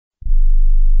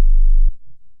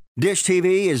Dish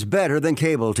TV is better than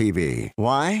cable TV.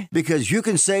 Why? Because you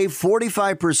can save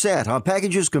 45% on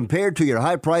packages compared to your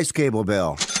high-priced cable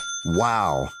bill.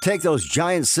 Wow. Take those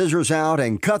giant scissors out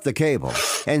and cut the cable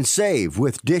and save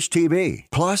with Dish TV.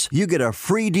 Plus, you get a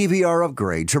free DVR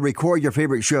upgrade to record your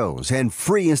favorite shows and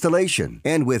free installation.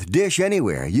 And with Dish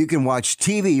Anywhere, you can watch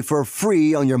TV for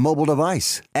free on your mobile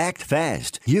device. Act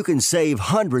fast. You can save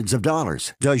hundreds of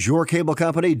dollars. Does your cable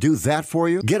company do that for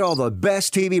you? Get all the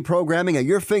best TV programming at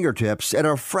your fingertips at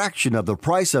a fraction of the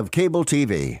price of cable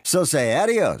TV. So say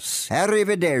adios,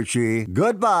 arrivederci,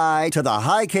 goodbye to the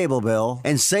high cable bill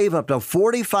and save up to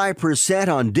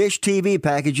 45% on Dish TV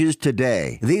packages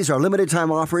today. These are limited time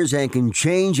offers and can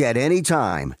change at any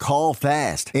time. Call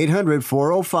fast.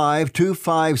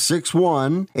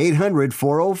 800-405-2561.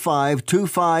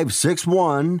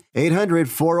 800-405-2561.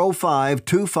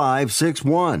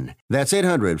 800-405-2561. That's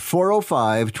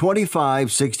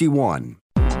 800-405-2561.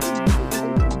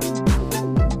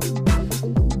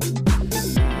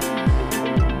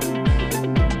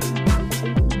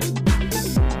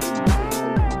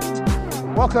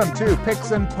 Welcome to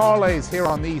Picks and Parlays here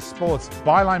on the Sports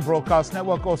Byline Broadcast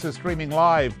Network, also streaming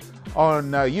live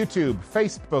on YouTube,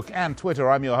 Facebook, and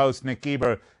Twitter. I'm your host, Nick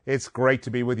Geber. It's great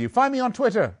to be with you. Find me on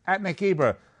Twitter, at Nick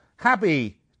Geber.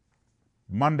 Happy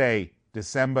Monday,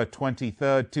 December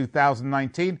 23rd,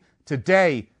 2019.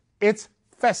 Today, it's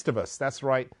Festivus. That's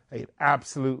right, an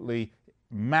absolutely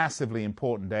massively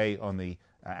important day on the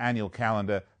annual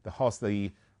calendar,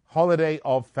 the holiday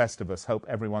of Festivus. Hope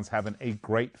everyone's having a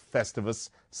great Festivus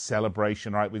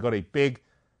celebration. All right, we've got a big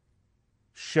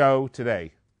show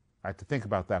today. I had to think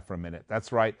about that for a minute.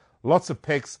 That's right. Lots of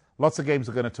picks, lots of games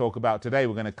we're going to talk about today.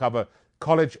 We're going to cover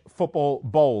college football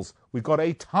bowls. We've got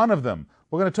a ton of them.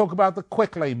 We're going to talk about the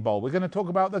Quick Lane Bowl. We're going to talk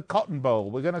about the Cotton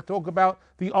Bowl. We're going to talk about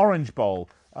the Orange Bowl.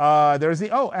 And there's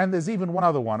even one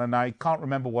other one, and I can't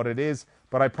remember what it is,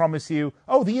 but I promise you,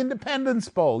 the Independence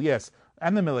Bowl, yes.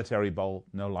 And the Military Bowl.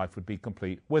 No life would be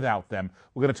complete without them.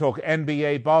 We're going to talk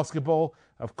NBA basketball,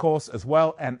 of course, as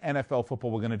well, and NFL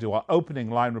football. We're going to do our opening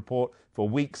line report for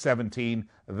Week 17.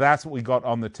 That's what we got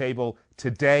on the table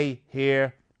today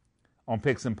here on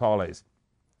Picks and Parlays.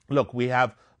 Look, we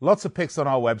have lots of picks on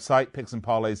our website,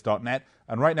 picksandparlays.net,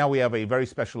 and right now we have a very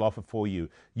special offer for you.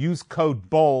 Use code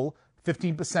BOWL,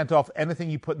 15% off anything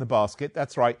you put in the basket.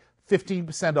 That's right.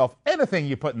 15% off anything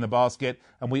you put in the basket.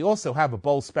 And we also have a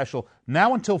bowl special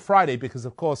now until Friday because,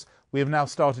 of course, we have now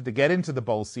started to get into the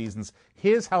bowl seasons.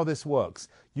 Here's how this works.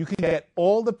 You can get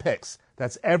all the picks,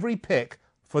 that's every pick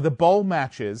for the bowl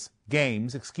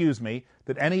games,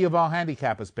 that any of our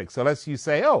handicappers pick. So let's you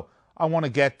say, I want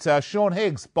to get Sean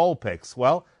Higgs bowl picks.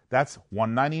 Well, that's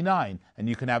 $1.99, and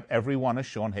you can have every one of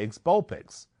Sean Higgs bowl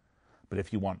picks. But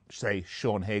if you want, say,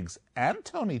 Sean Higgs and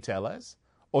Tony Tellez,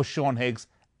 or Sean Higgs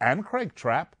and Craig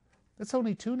Trapp, that's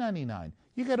only $2.99.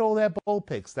 You get all their bowl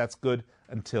picks. That's good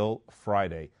until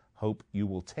Friday. Hope you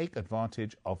will take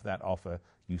advantage of that offer.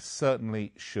 You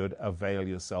certainly should avail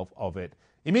yourself of it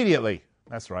immediately.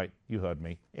 That's right. You heard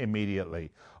me.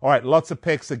 Immediately. All right. Lots of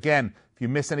picks. Again, if you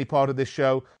miss any part of this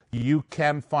show, you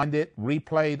can find it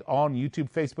replayed on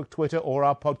YouTube, Facebook, Twitter, or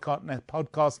our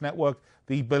podcast network,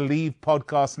 the Believe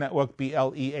Podcast Network,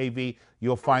 BLEAV.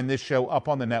 You'll find this show up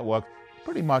on the network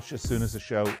pretty much as soon as the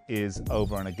show is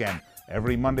over. And again,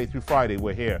 every Monday through Friday,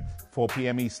 we're here, 4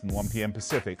 p.m. Eastern, 1 p.m.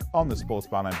 Pacific, on the Sports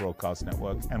Byline Broadcast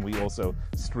Network, and we also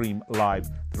stream live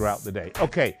throughout the day.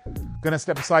 Okay, going to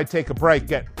step aside, take a break,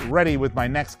 get ready with my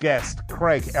next guest,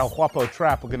 Craig El Guapo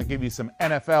Trapp. We're going to give you some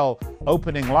NFL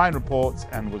opening line reports,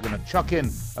 and we're going to chuck in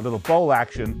a little bowl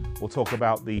action. We'll talk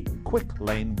about the Quick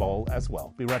Lane Bowl as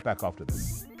well. Be right back after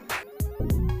this.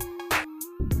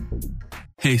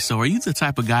 Hey, so are you the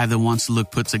type of guy that wants to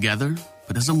look put together,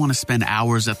 but doesn't want to spend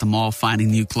hours at the mall finding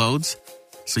new clothes?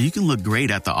 So you can look great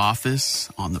at the office,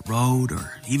 on the road,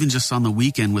 or even just on the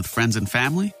weekend with friends and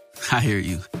family? I hear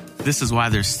you. This is why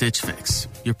there's Stitch Fix,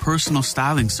 your personal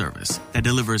styling service that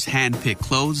delivers hand-picked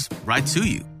clothes right to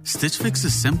you. Stitch Fix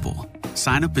is simple.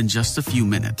 Sign up in just a few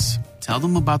minutes. Tell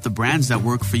them about the brands that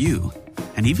work for you,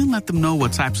 and even let them know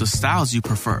what types of styles you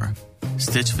prefer.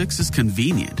 Stitch Fix is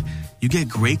convenient. You get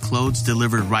great clothes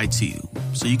delivered right to you,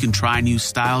 so you can try new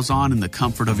styles on in the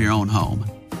comfort of your own home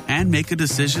and make a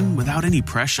decision without any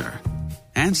pressure.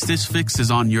 And Stitch Fix is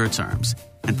on your terms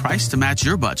and priced to match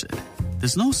your budget.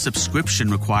 There's no subscription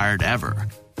required ever.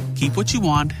 Keep what you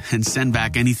want and send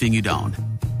back anything you don't.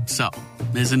 So,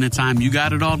 isn't it time you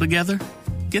got it all together?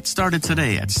 Get started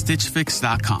today at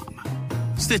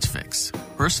StitchFix.com. Stitch Fix,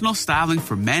 personal styling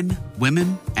for men,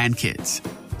 women, and kids.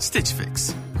 Stitch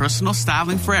Fix, personal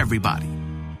styling for everybody.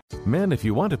 Men, if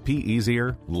you want to pee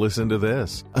easier, listen to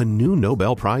this. A new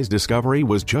Nobel Prize discovery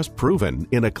was just proven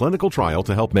in a clinical trial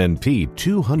to help men pee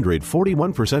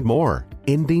 241% more,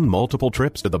 ending multiple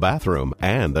trips to the bathroom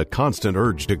and the constant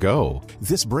urge to go.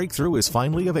 This breakthrough is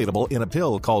finally available in a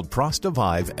pill called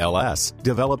Prostavive LS,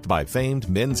 developed by famed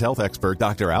men's health expert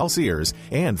Dr. Al Sears,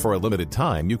 and for a limited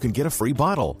time, you can get a free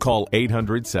bottle. Call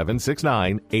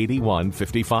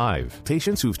 800-769-8155.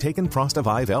 Patients who've taken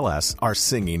Prostavive LS are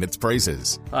singing its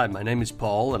praises. Hi, my name is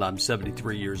Paul, and I'm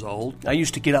 73 years old. I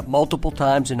used to get up multiple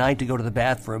times a night to go to the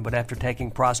bathroom, but after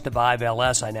taking Prostavive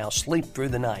LS, I now sleep through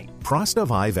the night.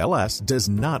 Prostavive LS does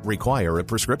not require a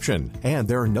prescription, and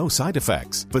there are no side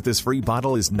effects. But this free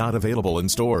bottle is not available in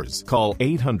stores. Call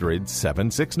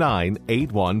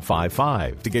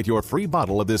 800-769-8155 to get your free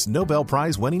bottle of this Nobel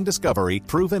Prize-winning discovery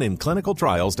proven in clinical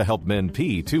trials to help men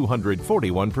pee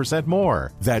 241%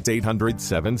 more. That's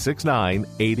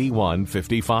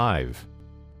 800-769-8155.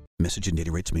 Message and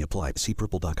data rates may apply. See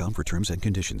purple.com for terms and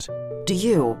conditions. Do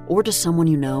you, or does someone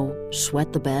you know,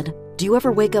 sweat the bed? Do you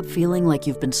ever wake up feeling like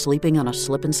you've been sleeping on a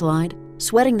slip and slide?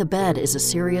 Sweating the bed is a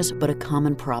serious but a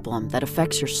common problem that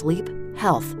affects your sleep,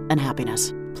 health, and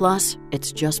happiness. Plus,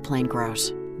 it's just plain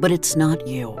gross. But it's not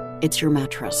you. It's your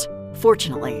mattress.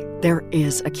 Fortunately, there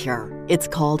is a cure. It's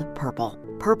called Purple.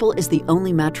 Purple is the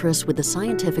only mattress with the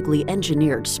scientifically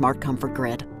engineered Smart Comfort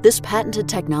Grid. This patented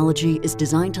technology is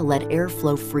designed to let air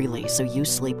flow freely so you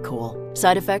sleep cool.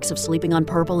 Side effects of sleeping on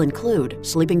Purple include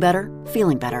sleeping better,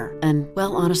 feeling better, and,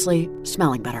 well, honestly,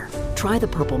 smelling better. Try the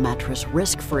Purple mattress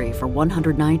risk-free for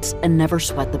 100 nights and never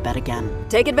sweat the bed again.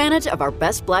 Take advantage of our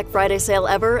best Black Friday sale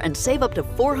ever and save up to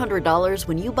 $400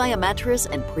 when you buy a mattress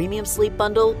and premium sleep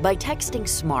bundle by texting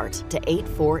SMART to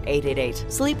 84888.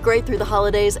 Sleep great through the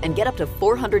holidays and get up to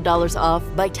 $400 off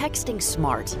by texting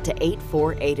SMART to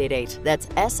 84888. That's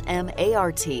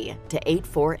SMART to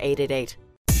 84888.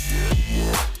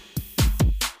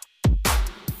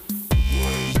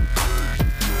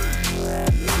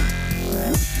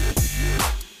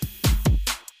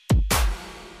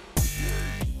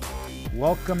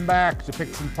 Welcome back to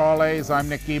Picks and Parlays. I'm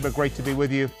Nick Geber. Great to be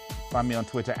with you. Find me on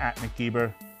Twitter at Nick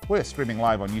Geber. We're streaming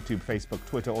live on YouTube, Facebook,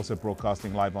 Twitter, also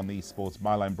broadcasting live on the Esports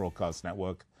Byline Broadcast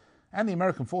Network and the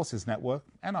American Forces Network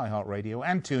and iHeartRadio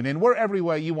and TuneIn. We're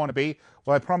everywhere you want to be.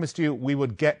 Well, I promised you we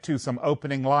would get to some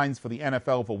opening lines for the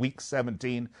NFL for Week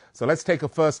 17. So let's take a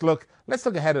first look. Let's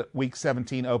look ahead at Week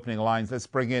 17 opening lines. Let's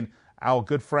bring in our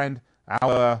good friend,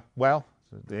 the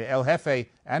El Jefe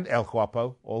and El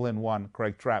Guapo, all in one,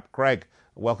 Craig Trapp. Craig,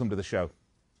 welcome to the show.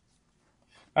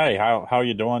 Hey, how are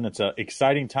you doing? It's an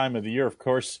exciting time of the year, of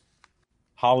course.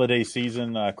 Holiday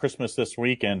season, Christmas this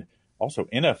week, and also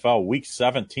NFL Week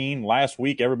 17. Last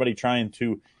week, everybody trying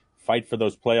to fight for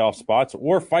those playoff spots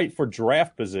or fight for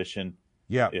draft position.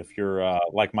 Yeah. If you're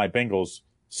like my Bengals,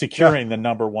 securing the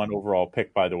number one overall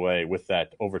pick, by the way, with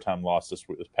that overtime loss this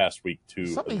past week to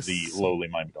the lowly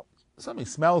Miami Dolphins. Something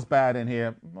smells bad in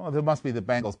here. Well, there must be the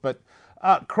Bengals. But,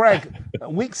 Craig,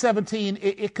 Week 17,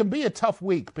 it can be a tough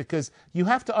week because you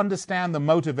have to understand the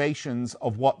motivations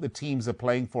of what the teams are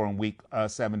playing for in Week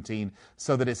 17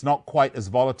 so that it's not quite as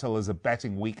volatile as a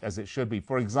betting week as it should be.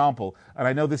 For example, and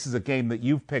I know this is a game that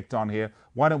you've picked on here,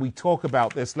 why don't we talk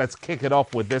about this? Let's kick it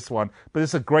off with this one. But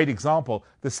it's a great example.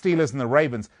 The Steelers and the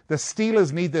Ravens. The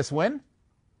Steelers need this win.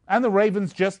 And the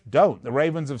Ravens just don't. The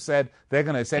Ravens have said they're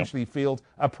going to essentially field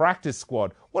a practice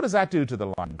squad. What does that do to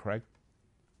the line, Craig?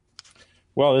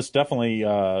 Well, this definitely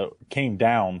came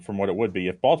down from what it would be.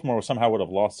 If Baltimore somehow would have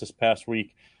lost this past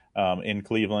week in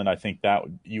Cleveland, I think that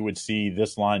you would see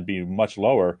this line be much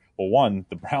lower. Well, one,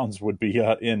 the Browns would be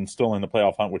still in the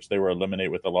playoff hunt, which they were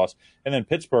eliminated with the loss. And then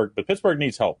Pittsburgh, but Pittsburgh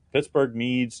needs help. Pittsburgh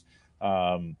needs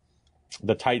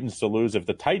the Titans to lose. If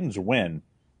the Titans win,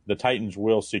 the Titans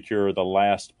will secure the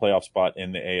last playoff spot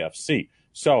in the AFC.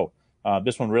 So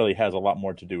this one really has a lot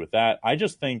more to do with that. I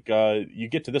just think you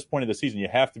get to this point of the season, you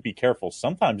have to be careful.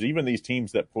 Sometimes even these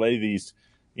teams that play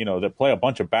that play a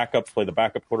bunch of backups, play the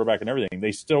backup quarterback and everything,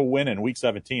 they still win in Week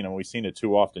 17, and we've seen it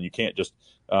too often. You can't just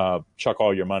chuck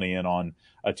all your money in on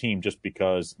a team just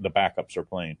because the backups are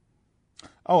playing.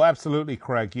 Oh, absolutely,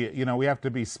 Craig. You know, we have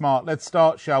to be smart. Let's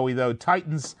start, shall we, though?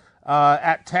 Titans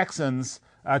at Texans.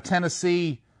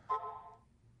 Tennessee,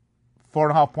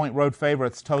 4.5-point road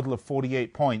favorites, total of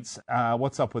 48 points.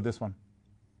 What's up with this one?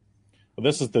 Well,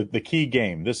 this is the key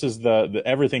game. This is the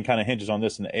everything kind of hinges on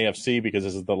this in the AFC because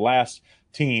this is the last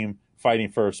team fighting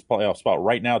for a playoff spot.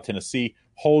 Right now, Tennessee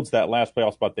holds that last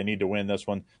playoff spot. They need to win this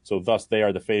one, so thus they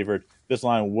are the favorite. This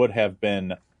line would have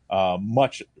been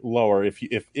much lower if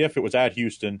it was at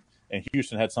Houston and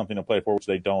Houston had something to play for, which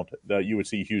they don't. You would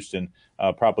see Houston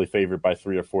probably favored by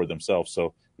 3 or 4 themselves.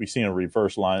 So we've seen a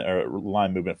reverse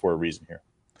line movement for a reason here.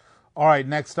 All right,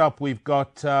 next up we've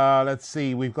got,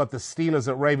 we've got the Steelers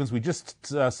at Ravens. We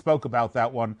just spoke about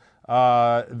that one.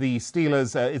 The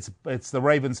Steelers, it's the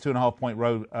Ravens 2.5 point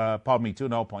road,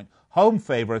 2.5 point home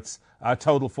favorites,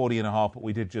 total 40.5, but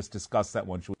we did just discuss that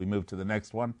one. Should we move to the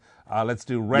next one? Let's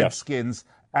do Redskins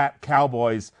at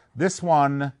Cowboys. This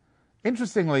one,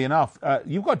 interestingly enough,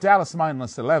 you've got Dallas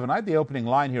minus 11. I had the opening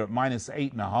line here at minus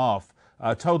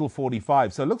 8.5, total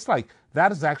 45. So it looks like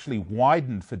that has actually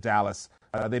widened for Dallas.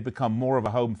 They've become more of a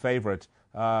home favorite.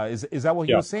 Is that what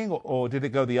you were seeing, or did it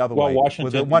go the other way? Washington,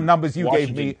 with the one numbers you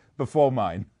gave me before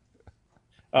mine?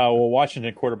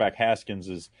 Washington quarterback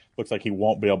Haskins looks like he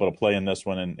won't be able to play in this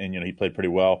one, and he played pretty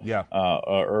well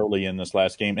early in this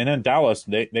last game. And then Dallas,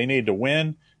 they need to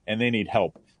win, and they need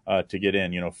help to get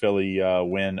in. Philly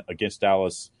win against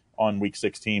Dallas on Week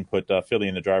 16 put Philly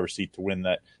in the driver's seat to win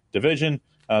that division.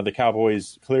 The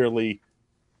Cowboys clearly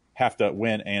have to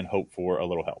win and hope for a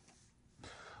little help.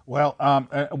 Well,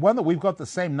 one that we've got the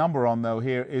same number on, though,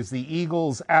 here is the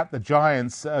Eagles at the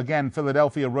Giants. Again,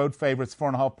 Philadelphia road favorites,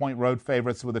 4.5 point road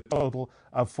favorites with a total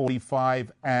of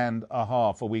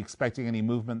 45.5. Are we expecting any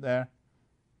movement there?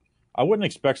 I wouldn't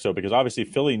expect so, because obviously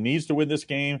Philly needs to win this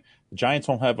game. The Giants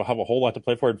won't have a whole lot to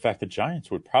play for. In fact, the Giants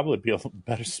would probably be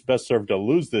best served to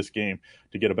lose this game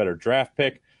to get a better draft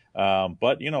pick.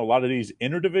 But, a lot of these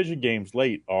interdivision games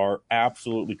late are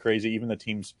absolutely crazy, even the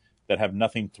teams that have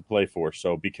nothing to play for.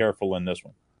 So be careful in this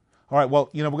one. All right, well,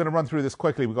 we're going to run through this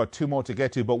quickly. We've got two more to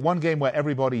get to. But one game where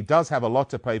everybody does have a lot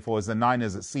to play for is the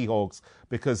Niners at Seahawks,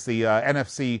 because the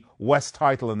NFC West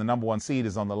title and the number one seed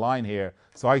is on the line here.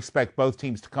 So I expect both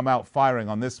teams to come out firing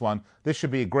on this one. This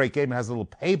should be a great game. It has a little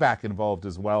payback involved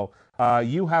as well.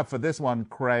 You have for this one,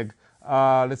 Craig,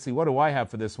 let's see, what do I have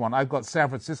for this one? I've got San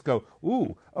Francisco.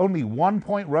 Only 1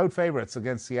 point road favorites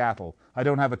against Seattle. I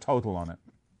don't have a total on it.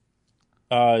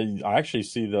 I actually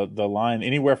see the line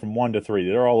anywhere from 1 to 3.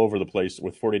 They're all over the place,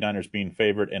 with 49ers being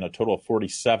favored and a total of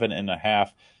 47.5. I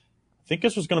think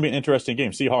this was going to be an interesting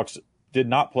game. Seahawks did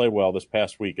not play well this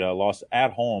past week, lost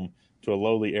at home to a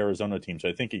lowly Arizona team. So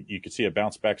I think you could see a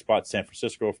bounce back spot. San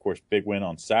Francisco, of course, big win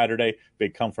on Saturday,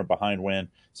 big come from behind win.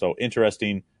 So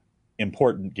interesting,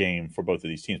 important game for both of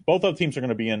these teams. Both of the teams are going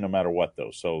to be in no matter what,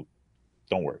 though. So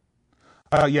don't worry.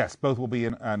 Yes, both will be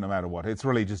in no matter what. It's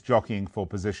really just jockeying for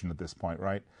position at this point,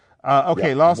 right?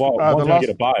 Okay, one's going to get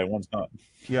a bye, one's not.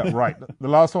 Yeah, right. The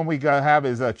last one we have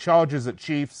is Chargers at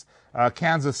Chiefs.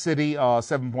 Kansas City are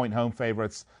 7 point home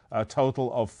favorites, a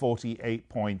total of 48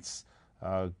 points.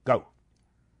 Go.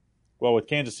 Well, with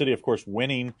Kansas City, of course,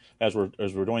 winning as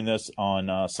we're doing this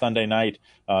on Sunday night,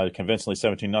 convincingly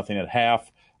 17-0 at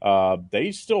half.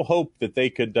 They still hope that they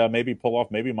could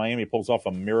maybe Miami pulls off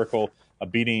a miracle,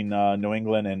 beating New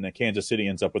England, and Kansas City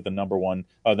ends up with the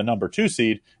number 2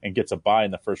 seed and gets a bye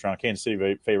in the first round. Kansas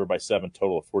City favored by 7,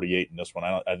 total of 48 in this one.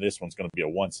 This one's going to be a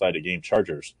one-sided game.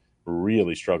 Chargers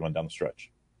really struggling down the stretch.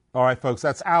 All right, folks,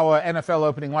 that's our NFL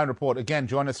opening line report. Again,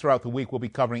 join us throughout the week. We'll be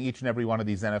covering each and every one of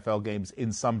these NFL games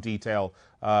in some detail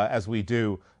as we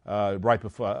do right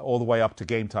before, all the way up to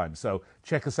game time. So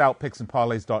check us out,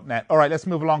 picksandparlays.net. All right, let's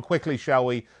move along quickly, shall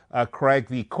we, Craig?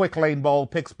 The Quick Lane Bowl,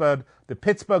 the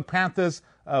Pittsburgh Panthers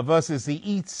versus the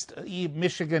Eastern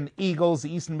Michigan Eagles.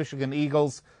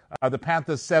 The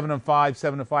Panthers 7-5,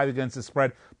 7-5 against the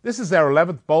spread. This is their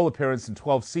 11th bowl appearance in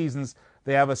 12 seasons.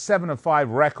 They have a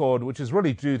 7-5 record, which is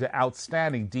really due to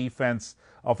outstanding defense.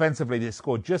 Offensively, they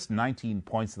scored just 19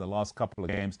 points in the last couple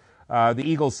of games. The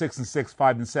Eagles 6-6,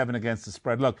 5-7 against the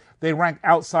spread. Look, they rank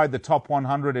outside the top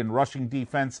 100 in rushing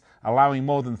defense, allowing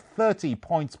more than 30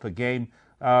 points per game.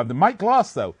 The Mike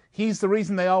Glass, though, he's the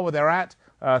reason they are where they're at.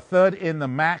 Third in the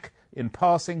MAC in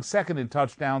passing, second in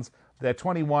touchdowns. They're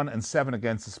 21-7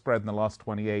 against the spread in the last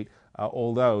 28.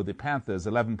 Although the Panthers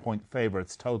 11-point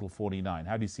favorites, total 49.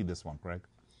 How do you see this one, Greg?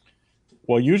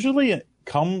 Well, usually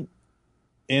come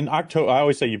in October. I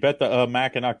always say you bet the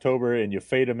MAC in October and you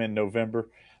fade them in November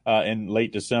and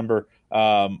late December.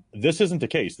 This isn't the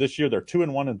case. This year they're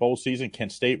 2-1 in bowl season.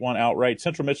 Kent State won outright.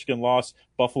 Central Michigan lost.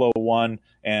 Buffalo won,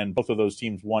 and both of those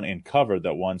teams won and covered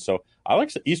that one. So I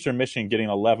like Eastern Michigan getting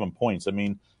 11 points. I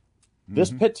mean,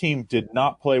 this Pitt team did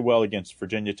not play well against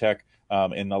Virginia Tech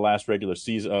in the last regular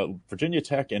season. Virginia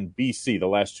Tech and BC, the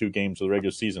last 2 games of the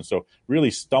regular season. So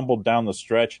really stumbled down the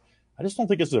stretch. I just don't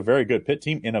think this is a very good Pitt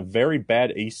team in a very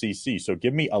bad ACC. So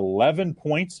give me 11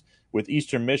 points with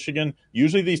Eastern Michigan.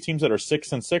 Usually these teams that are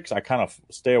 6-6, I kind of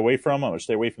stay away from them or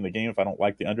stay away from the game if I don't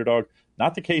like the underdog.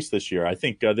 Not the case this year. I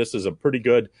think this is a pretty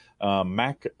good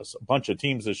MAC bunch of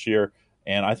teams this year,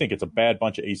 and I think it's a bad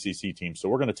bunch of ACC teams. So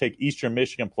we're going to take Eastern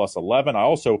Michigan plus 11. I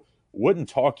also wouldn't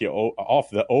talk you off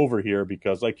the over here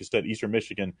because, like you said, Eastern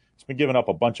Michigan has been giving up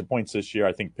a bunch of points this year.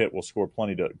 I think Pitt will score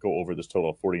plenty to go over this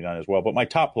total of 49 as well. But my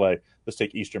top play, let's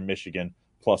take Eastern Michigan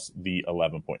plus the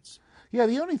 11 points. Yeah,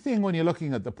 the only thing when you're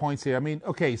looking at the points here, I mean,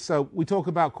 okay, so we talk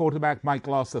about quarterback Mike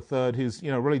Gloss III, who's,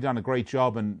 really done a great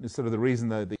job and sort of the reason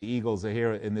the Eagles are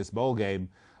here in this bowl game.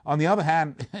 On the other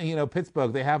hand,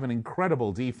 Pittsburgh, they have an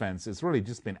incredible defense. It's really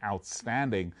just been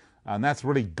outstanding, and that's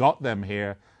really got them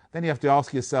here. Then you have to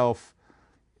ask yourself,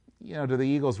 do the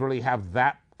Eagles really have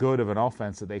that good of an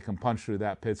offense that they can punch through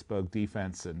that Pittsburgh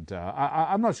defense? And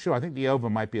I'm not sure. I think the over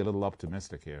might be a little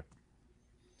optimistic here.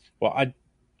 Well,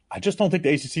 I just don't think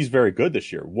the ACC is very good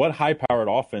this year. What high-powered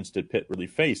offense did Pitt really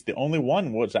face? The only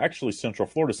one was actually Central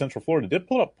Florida. Central Florida did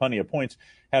put up plenty of points,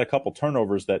 had a couple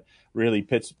turnovers that really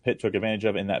Pitt took advantage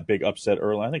of in that big upset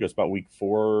early. I think it was about week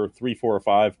 4 or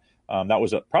 5. That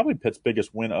was probably Pitt's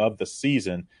biggest win of the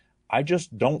season. I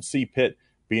just don't see Pitt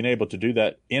being able to do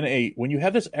that when you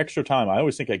have this extra time. I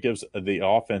always think it gives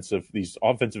these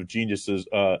offensive geniuses,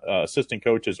 assistant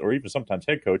coaches, or even sometimes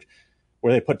head coach,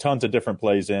 where they put tons of different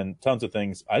plays in, tons of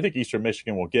things. I think Eastern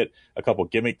Michigan will get a couple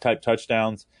gimmick-type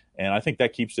touchdowns, and I think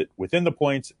that keeps it within the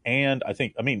points. And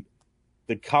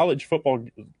the college football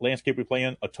landscape we play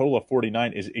in, a total of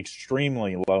 49 is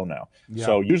extremely low now. Yeah.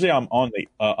 So usually I'm on the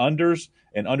unders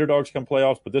and underdogs come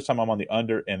playoffs, but this time I'm on the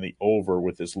under and the over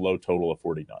with this low total of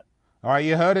 49. All right,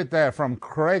 you heard it there from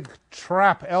Craig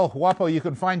Trapp, El Guapo. You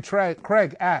can find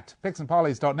Craig at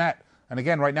picksandparlays.net. And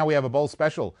again, right now we have a bowl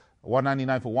special.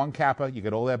 $1.99 for one capper. You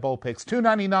get all their bowl picks.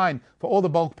 $2.99 for all the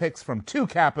bulk picks from two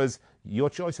cappers. Your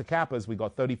choice of cappers. We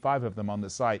got 35 of them on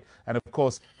the site. And of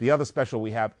course, the other special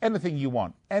we have, anything you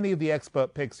want. Any of the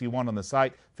expert picks you want on the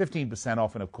site, 15%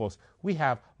 off. And of course, we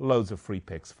have loads of free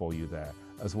picks for you there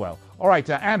as well. All right,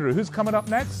 Andrew, who's coming up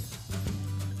next?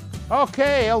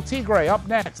 Okay, El Tigre up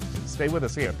next. Stay with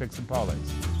us here at Picks and Parlays.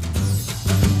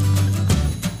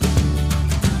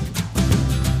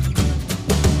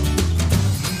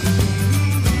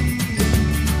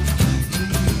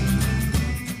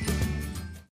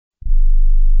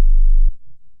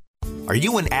 Are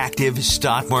you an active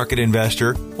stock market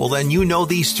investor? Well, then you know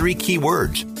these three key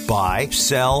words: buy,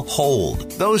 sell,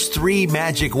 hold. Those three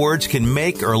magic words can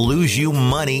make or lose you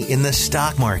money in the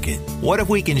stock market. What if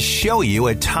we can show you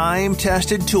a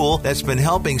time-tested tool that's been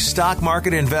helping stock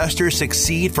market investors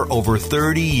succeed for over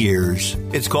 30 years?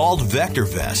 It's called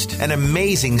VectorVest, an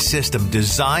amazing system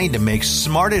designed to make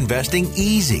smart investing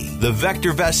easy. The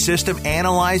VectorVest system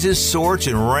analyzes, sorts,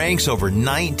 and ranks over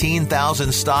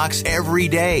 19,000 stocks every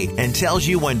day and tells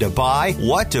you when to buy,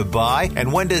 what to buy,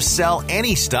 and when to sell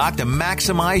any stock to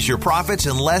maximize your profits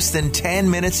in less than 10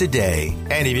 minutes a day.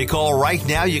 And if you call right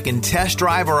now, you can test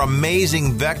drive our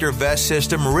amazing VectorVest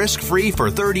system risk-free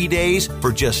for 30 days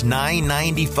for just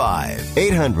 $9.95.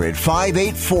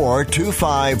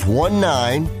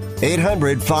 800-584-2519.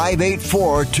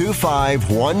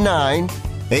 800-584-2519.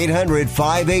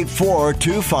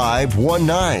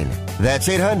 800-584-2519. That's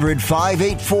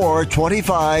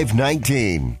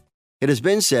 800-584-2519. It has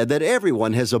been said that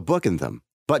everyone has a book in them.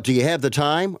 But do you have the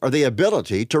time or the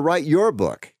ability to write your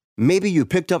book? Maybe you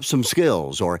picked up some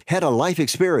skills or had a life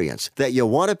experience that you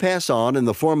want to pass on in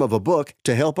the form of a book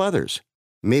to help others.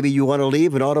 Maybe you want to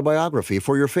leave an autobiography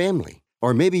for your family.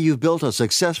 Or maybe you've built a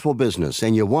successful business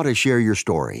and you want to share your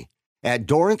story. At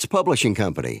Dorrance Publishing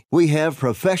Company, we have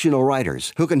professional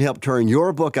writers who can help turn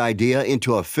your book idea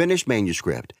into a finished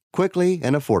manuscript quickly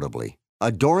and affordably.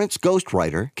 A Dorrance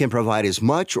ghostwriter can provide as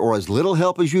much or as little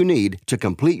help as you need to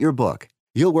complete your book.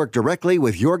 You'll work directly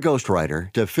with your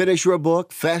ghostwriter to finish your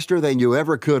book faster than you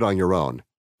ever could on your own.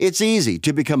 It's easy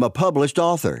to become a published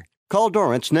author. Call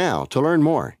Dorrance now to learn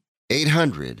more.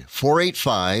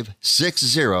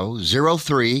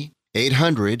 800-485-6003.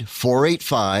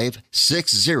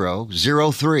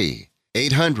 800-485-6003.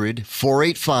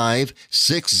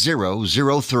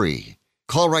 800-485-6003.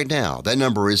 Call right now. That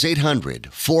number is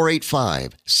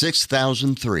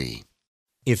 800-485-6003.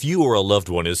 If you or a loved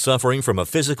one is suffering from a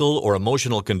physical or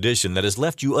emotional condition that has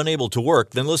left you unable to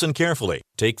work, then listen carefully.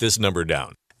 Take this number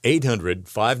down: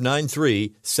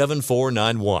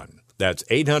 800-593-7491. That's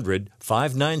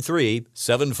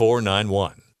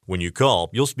 800-593-7491. When you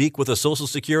call, you'll speak with a Social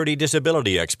Security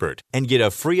disability expert and get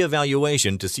a free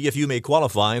evaluation to see if you may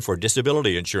qualify for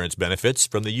disability insurance benefits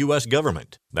from the U.S.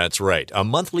 government. That's right, a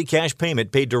monthly cash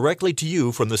payment paid directly to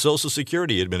you from the Social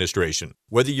Security Administration.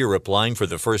 Whether you're applying for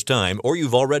the first time or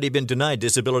you've already been denied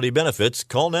disability benefits,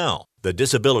 call now. The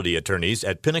disability attorneys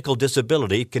at Pinnacle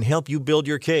Disability can help you build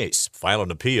your case, file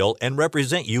an appeal, and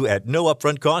represent you at no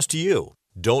upfront cost to you.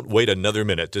 Don't wait another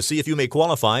minute to see if you may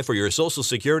qualify for your Social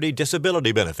Security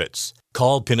disability benefits.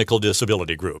 Call Pinnacle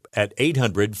Disability Group at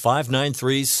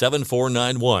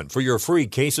 800-593-7491 for your free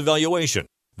case evaluation.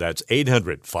 That's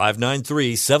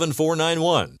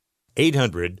 800-593-7491.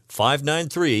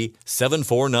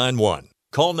 800-593-7491.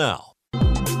 Call now.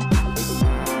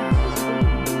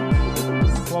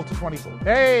 12 to 24.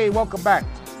 Hey, welcome back.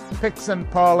 Picks and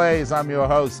Parlays. I'm your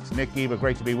host, Nick Geber.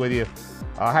 Great to be with you.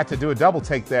 I had to do a double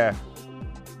take there.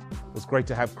 It was great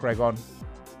to have Craig on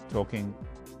talking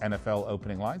NFL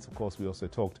opening lines. Of course, we also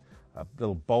talked a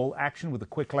little bowl action with the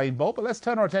Quick Lane Bowl. But let's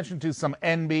turn our attention to some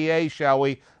NBA, shall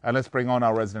we? And let's bring on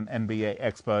our resident NBA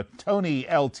expert, Tony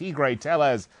El Tigre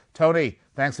Tellez. Tony,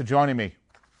 thanks for joining me.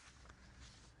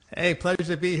 Hey, pleasure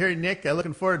to be here, Nick.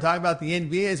 Looking forward to talking about the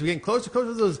NBA as we get closer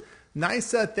to those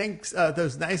nice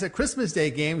Christmas Day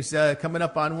games coming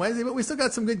up on Wednesday. But we still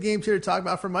got some good games here to talk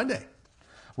about for Monday.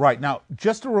 Right. Now,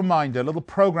 just a reminder, a little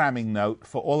programming note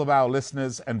for all of our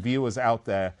listeners and viewers out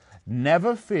there.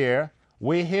 Never fear.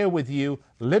 We're here with you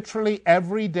literally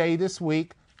every day this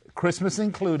week, Christmas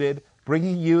included,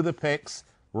 bringing you the picks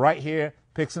right here,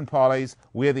 Picks and Parlays.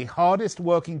 We're the hardest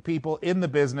working people in the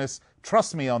business.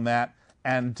 Trust me on that.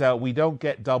 And we don't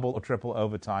get double or triple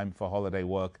overtime for holiday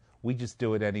work. We just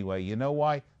do it anyway. You know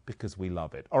why? Because we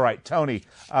love it. All right, Tony,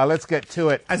 let's get to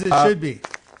it. As it should be.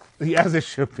 As it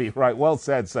should be, right. Well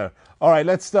said, sir. All right,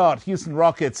 let's start. Houston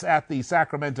Rockets at the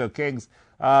Sacramento Kings.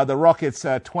 The Rockets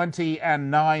 20-9,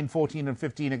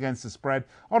 14-15 against the spread.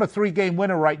 On a 3-game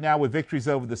winner right now with victories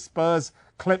over the Spurs,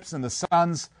 Clips, and the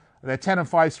Suns. They're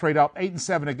 10-5 straight up,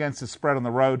 8-7 against the spread on the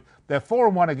road. They're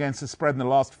 4-1 against the spread in the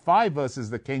last 5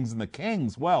 versus the Kings. And the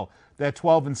Kings, well, they're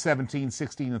 12-17,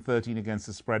 16-13 against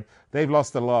the spread. They've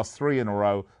lost the last 3 in a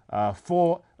row.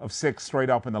 4 of 6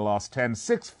 straight up in the last 10.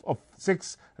 6 of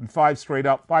 6 and 5 straight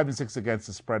up. 5 and 6 against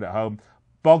the spread at home.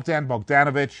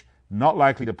 Bogdanovic, not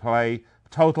likely to play.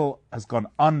 Total has gone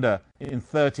under in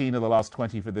 13 of the last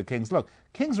 20 for the Kings. Look,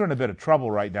 Kings are in a bit of trouble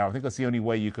right now. I think that's the only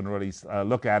way you can really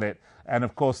look at it. And,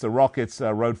 of course, the Rockets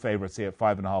road favorites here at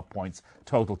 5.5 points,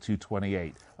 total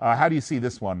 228. How do you see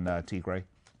this one, Tigre?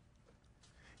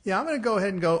 Yeah, I'm going to go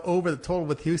ahead and go over the total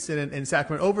with Houston and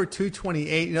Sacramento, over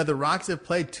 228. You know, the Rockets have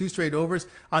played 2 straight overs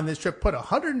on this trip, put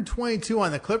 122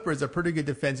 on the Clippers, a pretty good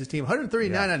defensive team,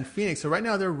 139 on Phoenix. So right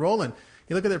now they're rolling.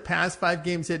 You look at their past 5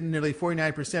 games, hitting nearly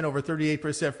 49%, over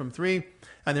 38% from 3.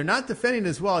 And they're not defending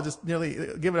as well, just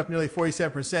giving up nearly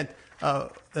 47%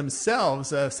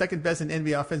 themselves. Second best in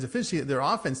NBA offensive efficiency. Their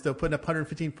offense still putting up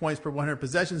 115 points per 100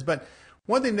 possessions. But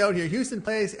one thing to note here, Houston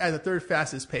plays at the 3rd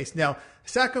fastest pace. Now,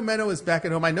 Sacramento is back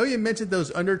at home. I know you mentioned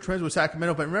those under trends with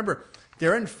Sacramento, but remember,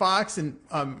 De'Aaron Fox and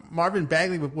Marvin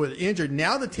Bagley were injured.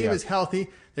 Now the team is healthy.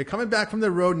 They're coming back from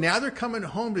the road. Now they're coming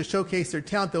home to showcase their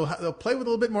talent. They'll play with a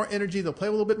little bit more energy. They'll play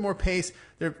with a little bit more pace.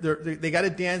 They got a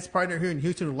dance partner here in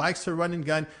Houston who likes to run and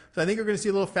gun. So I think we're going to see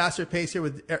a little faster pace here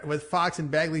with Fox and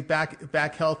Bagley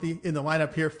back healthy in the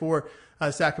lineup here for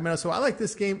Sacramento. So I like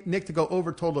this game, Nick, to go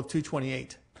over total of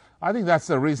 228. I think that's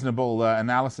a reasonable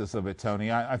analysis of it,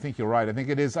 Tony. I think you're right. I think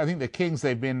it is. I think the Kings,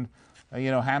 they've been,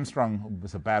 hamstrung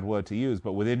was a bad word to use,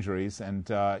 but with injuries. And,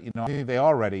 I think they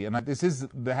are ready. And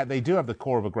they do have the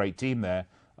core of a great team there.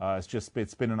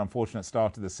 It's been an unfortunate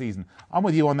start to the season. I'm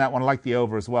with you on that one. I like the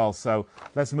over as well. So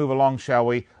let's move along, shall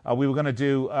we? We were going to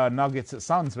do Nuggets at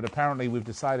Suns, but apparently we've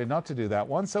decided not to do that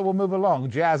one. So we'll move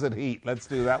along. Jazz at Heat. Let's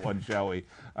do that one, shall we?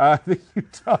 The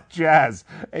Utah Jazz,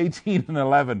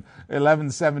 18-11,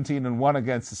 11-17-1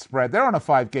 against the spread. They're on a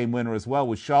 5-game winner as well,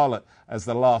 with Charlotte as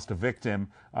the last victim.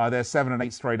 They're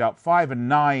 7-8 straight up,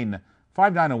 5-9.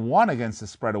 5-9-1 against the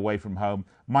spread away from home.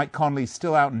 Mike Conley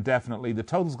still out indefinitely. The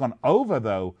total's gone over,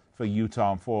 though, for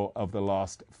Utah in 4 of the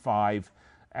last 5.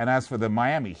 And as for the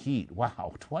Miami Heat,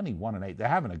 wow, 21-8. They're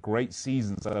having a great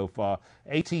season so far.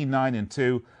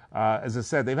 18-9-2. As I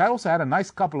said, they've also had a nice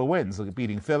couple of wins, like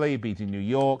beating Philly, beating New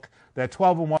York. They're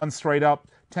 12-1 straight up,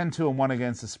 10-2-1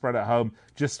 against the spread at home.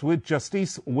 Just with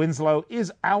Justice Winslow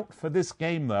is out for this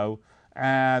game, though.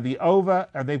 They've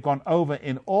gone over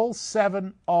in all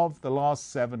 7 of the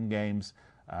last 7 games.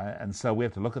 And so we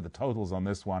have to look at the totals on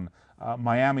this one.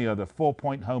 Miami are the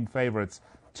 4-point home favorites,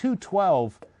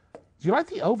 212. Do you like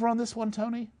the over on this one,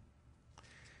 Tony?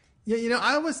 Yeah,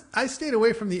 I stayed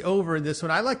away from the over in this one.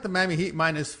 I like the Miami Heat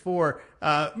 -4,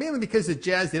 mainly because the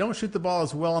Jazz, they don't shoot the ball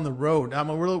as well on the road. I'm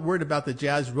a little worried about the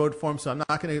Jazz road form, so I'm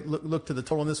not going to look to the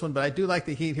total on this one. But I do like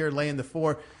the Heat here laying the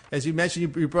 4. As you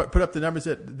mentioned, you put up the numbers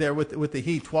there with the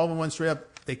Heat, 12-1 straight up.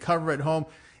 They cover at home.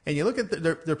 And you look at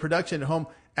their production at home,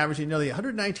 averaging nearly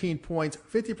 119 points,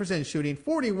 50% shooting,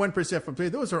 41% from three.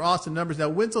 Those are awesome numbers. Now,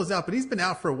 Winslow's out, but he's been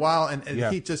out for a while, and the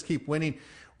Heat just keep winning.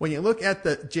 When you look at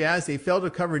the Jazz, they failed to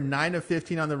cover 9 of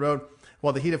 15 on the road,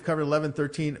 while the Heat have covered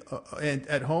 11-13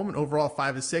 at home, and overall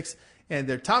 5 of 6. And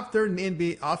their top third in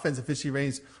the NBA offensive efficiency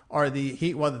ratings are the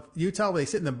Heat, while the Utah, they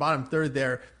sit in the bottom third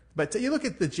there. But you look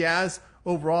at the Jazz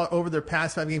overall over their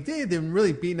past 5 games, they've been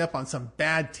really beaten up on some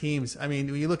bad teams. I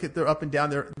mean, when you look at their up and down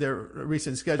their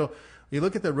recent schedule, you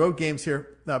look at the road games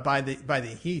here by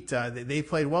the Heat, they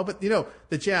played well. But,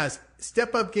 the Jazz,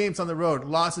 step-up games on the road,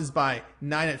 losses by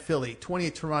 9 at Philly, 20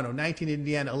 at Toronto, 19 at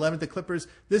Indiana, 11 at the Clippers.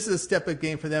 This is a step-up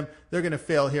game for them. They're going to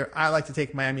fail here. I like to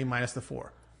take Miami minus the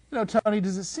 4. Tony,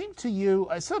 does it seem to you,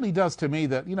 it certainly does to me,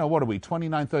 that, what are we,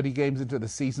 29, 30 games into the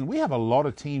season? We have a lot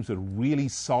of teams with really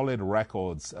solid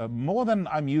records, more than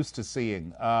I'm used to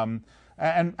seeing.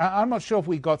 And I'm not sure if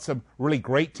we got some really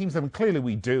great teams. I mean, clearly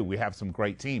we do. We have some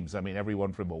great teams. I mean,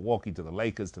 everyone from Milwaukee to the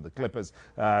Lakers to the Clippers,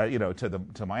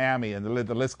 to Miami, and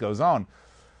the list goes on.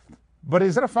 But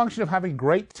is it a function of having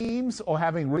great teams or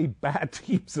having really bad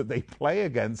teams that they play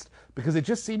against? Because it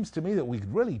just seems to me that we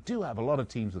really do have a lot of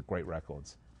teams with great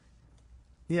records.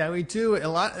 Yeah, we do a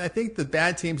lot. I think the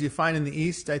bad teams you find in the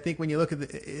East. I think when you look at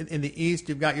in the East,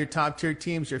 you've got your top tier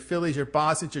teams, your Phillies, your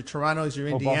Bostons, your Torontos, your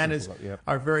Indianas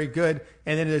are very good,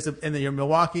 and then there's your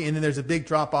Milwaukee, and then there's a big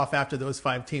drop off after those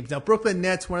 5 teams. Now Brooklyn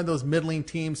Nets, one of those middling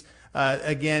teams.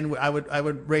 Again, I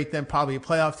would rate them probably a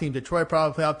playoff team. Detroit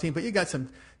probably a playoff team, but you got some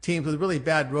teams with really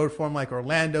bad road form like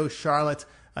Orlando, Charlotte,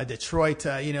 Detroit.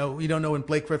 You don't know when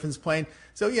Blake Griffin's playing.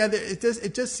 So yeah, it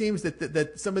just seems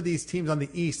that some of these teams on the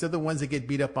East are the ones that get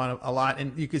beat up on a lot,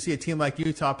 and you can see a team like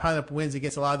Utah piling up wins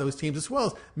against a lot of those teams, as well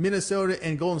as Minnesota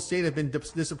and Golden State have been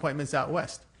disappointments out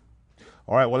west.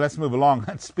 All right, well, let's move along.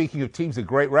 Speaking of teams with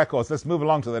great records, let's move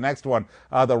along to the next one.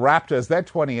 The Raptors, they're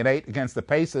 20-8 against the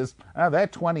Pacers. They're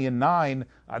 20-9.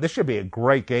 This should be a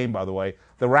great game, by the way.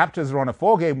 The Raptors are on a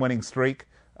 4-game winning streak.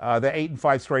 They're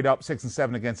 8-5 straight up,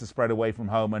 6-7 against the spread away from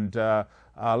home. And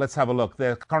let's have a look.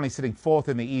 They're currently sitting 4th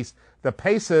in the East. The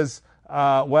Pacers, their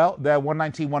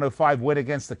 119-105 win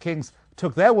against the Kings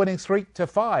took their winning streak to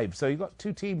 5. So you've got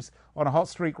 2 teams on a hot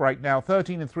streak right now,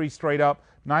 13-3 straight up,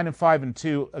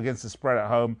 9-5-2 against the spread at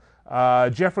home.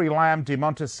 Jeffrey Lamb,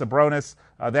 Demontis Sabonis,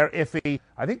 they're iffy.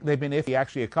 I think they've been iffy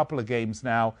actually a couple of games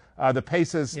now. The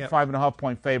Pacers,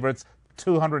 5.5-point favorites,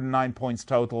 209 points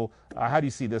total. How do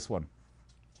you see this one?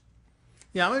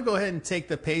 Yeah, I'm going to go ahead and take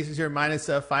the Pacers here, minus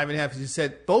 5.5. As you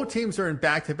said, both teams are in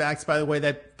back-to-backs. By the way,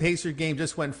 that Pacer game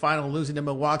just went final, losing to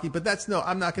Milwaukee. But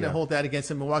I'm not going to hold that against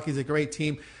them. Milwaukee's a great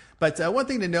team. But one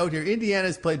thing to note here,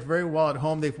 Indiana's played very well at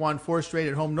home. They've won 4 straight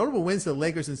at home. Notable wins to the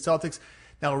Lakers and Celtics.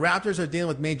 Now, Raptors are dealing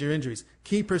with major injuries,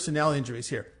 key personnel injuries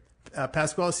here.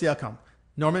 Pascal Siakam,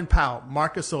 Norman Powell,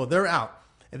 Marc Gasol, they're out.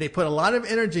 And they put a lot of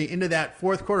energy into that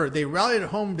fourth quarter. They rallied at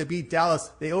home to beat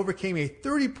Dallas. They overcame a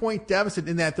 30-point deficit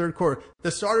in that third quarter.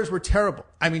 The starters were terrible.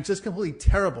 I mean, just completely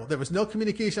terrible. There was no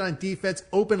communication on defense,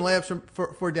 open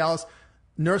layups for Dallas.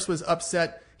 Nurse was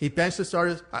upset. He benched the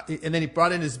starters, and then he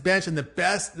brought in his bench. And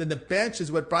the bench is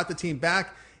what brought the team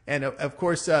back. And, of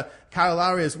course, Kyle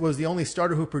Lowry was the only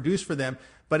starter who produced for them.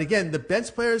 But again, the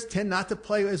bench players tend not to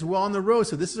play as well on the road.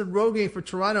 So this is a road game for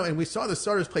Toronto, and we saw the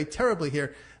starters play terribly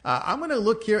here. I'm going to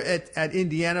look here at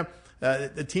Indiana,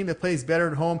 the team that plays better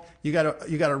at home. You got a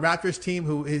Raptors team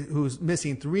who's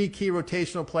missing 3 key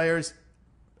rotational players,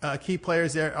 key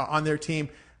players there on their team,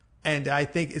 and I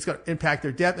think it's going to impact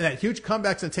their depth. And that huge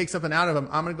comeback's going to take something out of them.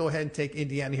 I'm going to go ahead and take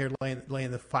Indiana here,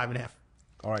 laying the 5.5.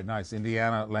 All right, nice.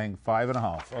 Indiana laying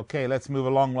 5.5. Okay, let's move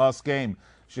along. Last game.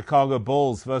 Chicago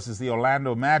Bulls versus the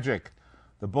Orlando Magic.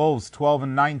 The Bulls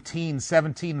 12-19,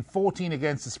 17-14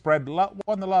 against the spread.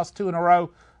 Won the last 2 in a row.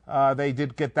 They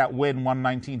did get that win,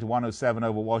 119-107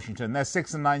 over Washington. They're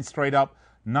 6-9 straight up,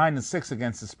 9-6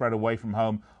 against the spread away from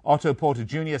home. Otto Porter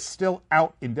Jr. still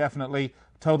out indefinitely.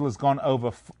 Total has gone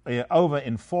over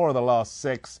in 4 of the last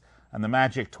 6. And the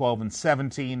Magic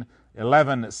 12-17,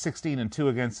 11-16-2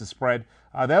 against the spread.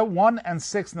 They're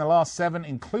 1-6 in the last 7,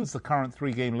 includes the current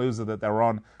 3-game loser that they're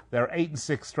on. They're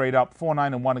 8-6 straight up,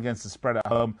 4-9-1 against the spread at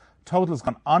home. Total has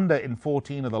gone under in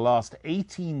 14 of the last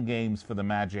 18 games for the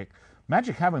Magic.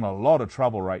 Magic having a lot of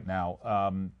trouble right now.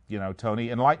 Tony,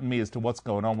 enlighten me as to what's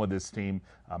going on with this team.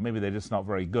 Maybe they're just not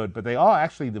very good, but they are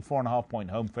actually the 4.5-point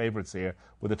home favorites here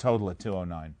with a total at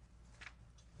 209.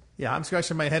 Yeah, I'm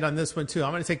scratching my head on this one, too.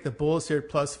 I'm going to take the Bulls here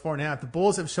plus 4.5. The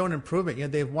Bulls have shown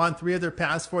improvement. They've won 3 of their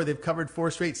past 4. They've covered 4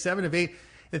 straight, 7 of 8.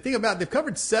 The thing about it, they've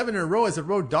covered 7 in a row as a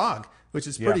road dog, which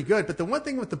is pretty good. But the one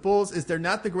thing with the Bulls is they're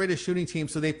not the greatest shooting team,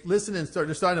 so they've listened and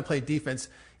they're starting to play defense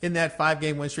in that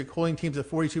 5-game win streak, holding teams at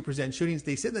 42% shooting.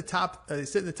 They sit in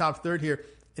the top third here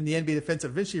in the NBA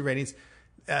defensive efficiency ratings.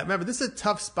 Remember, this is a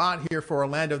tough spot here for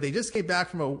Orlando. They just came back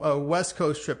from a West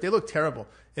Coast trip. They looked terrible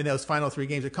in those final 3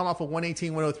 games. They come off a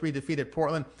 118-103 defeat at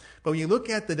Portland. But when you look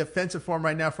at the defensive form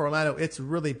right now for Orlando, it's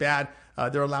really bad.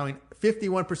 They're allowing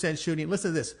 51% shooting.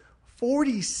 Listen to this,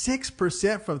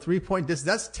 46% from three-point distance.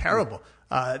 That's terrible.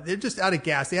 They're just out of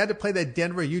gas. They had to play that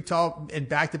Denver, Utah in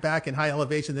back-to-back in high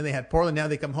elevation. Then they had Portland. Now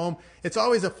they come home. It's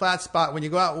always a flat spot. When you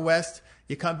go out west,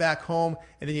 you come back home,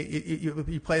 and then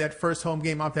you play that first home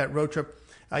game off that road trip.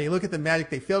 You look at the Magic.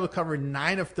 They failed to cover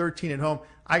 9 of 13 at home.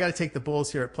 I got to take the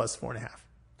Bulls here at plus 4.5.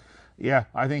 Yeah,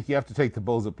 I think you have to take the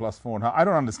Bulls at plus 4.5. I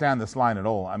don't understand this line at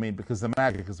all. I mean, because the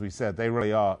Magic, as we said, they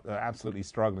really are absolutely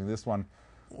struggling. This one.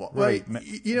 Well,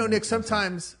 Nick,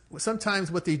 sometimes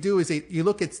what they do is they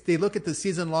look at the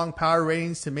season-long power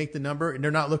ratings to make the number, and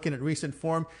they're not looking at recent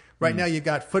form. Right now, you've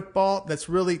got football that's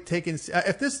really taken.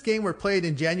 If this game were played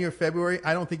in January or February,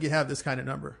 I don't think you'd have this kind of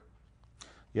number.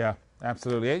 Yeah,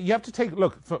 absolutely. You have to take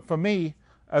look for me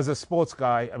as a sports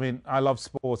guy. I mean, I love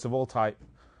sports of all type,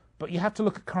 but you have to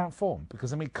look at current form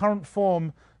because current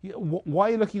form. Why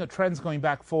are you looking at trends going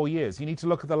back 4 years? You need to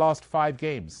look at the last 5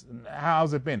 games.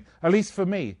 How's it been? At least for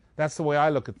me, that's the way I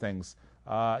look at things.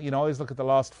 Always look at the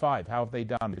last 5. How have they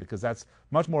done? Because that's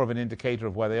much more of an indicator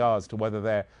of where they are as to whether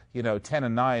they're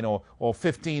 10-9 or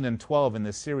 15-12 in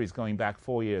this series going back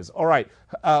 4 years. All right,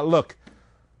 look.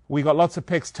 We got lots of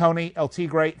picks. Tony, LT,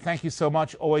 great. Thank you so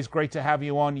much. Always great to have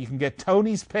you on. You can get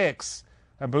Tony's picks.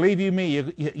 And believe you me,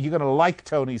 you're going to like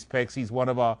Tony's picks. He's one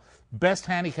of our best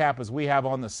handicappers we have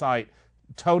on the site.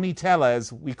 Tony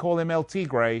Tellez, we call him LT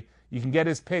Gray. You can get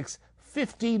his picks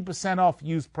 15% off.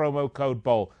 Use promo code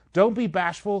BOWL. Don't be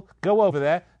bashful. Go over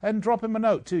there and drop him a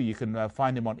note, too. You can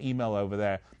find him on email over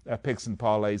there at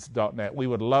picksandparlays.net. We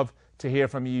would love to hear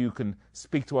from you. You can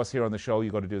speak to us here on the show. All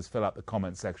you got to do is fill out the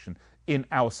comment section in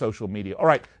our social media. All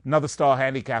right, another star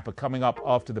handicapper coming up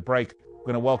after the break. We're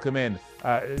going to welcome in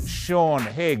Sean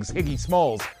Higgs, Higgy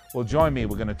Smalls will join me.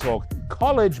 We're going to talk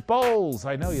college bowls.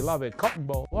 I know you love it. Cotton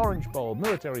Bowl, Orange Bowl,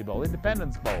 Military Bowl,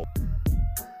 Independence Bowl.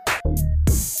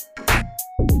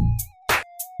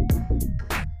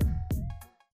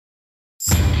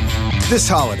 This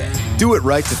holiday, do it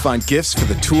right to find gifts for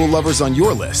the tool lovers on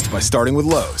your list by starting with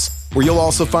Lowe's, where you'll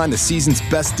also find the season's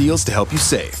best deals to help you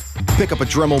save. Pick up a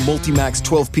Dremel Multimax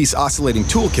 12-piece oscillating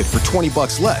toolkit for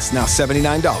 $20 less, now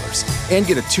 $79. And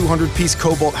get a 200-piece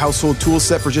Cobalt household tool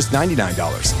set for just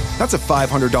 $99. That's a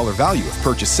 $500 value if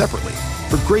purchased separately.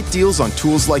 For great deals on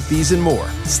tools like these and more,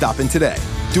 stop in today.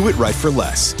 Do it right for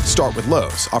less. Start with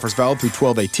Lowe's. Offers valid through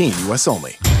 12/18, U.S.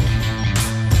 only.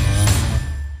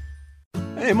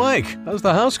 Hey, Mike, how's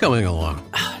the house coming along?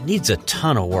 Needs a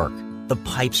ton of work. The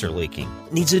pipes are leaking.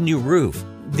 Needs a new roof.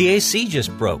 The AC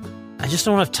just broke. I just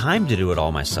don't have time to do it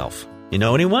all myself. You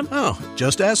know anyone? Oh,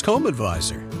 just ask Home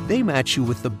Advisor. They match you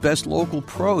with the best local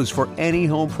pros for any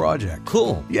home project.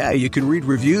 Cool. Yeah, you can read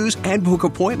reviews and book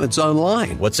appointments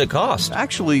online. What's it cost?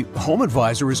 Actually, Home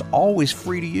Advisor is always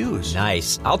free to use.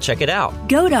 Nice. I'll check it out.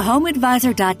 Go to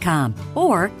HomeAdvisor.com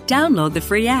or download the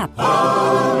free app.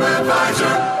 Home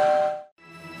Advisor.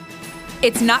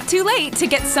 It's not too late to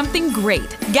get something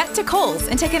great. Get to Kohl's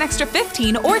and take an extra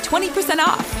 15 or 20%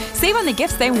 off. Save on the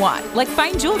gifts they want, like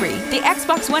fine jewelry, the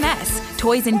Xbox One S,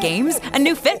 toys and games, a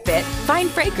new Fitbit, fine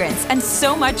fragrance, and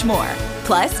so much more.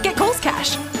 Plus, get Kohl's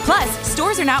Cash. Plus,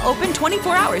 stores are now open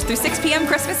 24 hours through 6 p.m.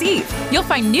 Christmas Eve. You'll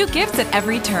find new gifts at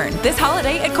every turn this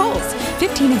holiday at Kohl's.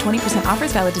 15 and 20%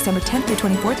 offers valid December 10th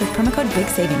through 24th with promo code BIG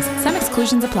SAVINGS. Some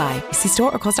exclusions apply. See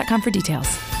store or Kohls.com for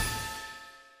details.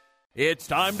 It's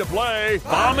time to play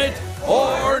Vomit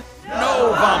or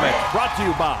No Vomit, brought to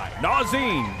you by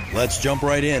Nauzene. Let's jump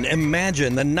right in.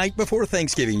 Imagine the night before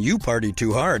Thanksgiving you partied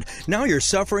too hard. Now you're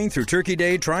suffering through Turkey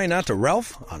Day trying not to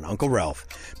Ralph on Uncle Ralph.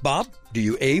 Bob, do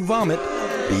you A, vomit,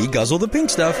 B, guzzle the pink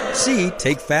stuff, C,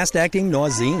 take fast-acting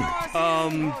Nauzene?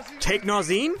 Take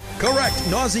Nauzene? Correct.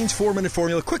 Nauzene's 4-minute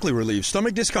formula quickly relieves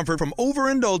stomach discomfort from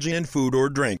overindulging in food or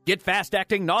drink. Get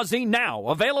fast-acting Nauzene now.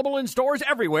 Available in stores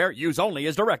everywhere. Use only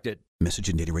as directed. Message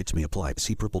and data rates may apply.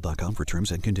 See purple.com for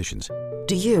terms and conditions.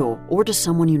 Do you, or does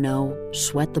someone you know,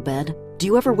 sweat the bed? Do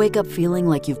you ever wake up feeling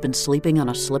like you've been sleeping on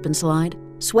a slip and slide?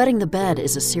 Sweating the bed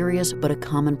is a serious but a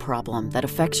common problem that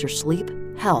affects your sleep,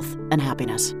 health, and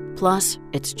happiness. Plus,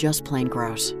 it's just plain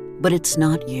gross. But it's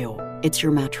not you. It's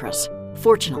your mattress.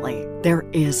 Fortunately, there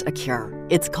is a cure.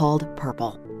 It's called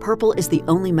Purple. Purple is the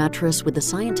only mattress with the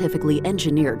scientifically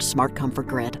engineered Smart Comfort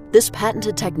Grid. This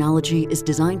patented technology is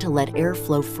designed to let air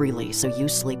flow freely so you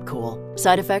sleep cool.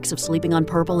 Side effects of sleeping on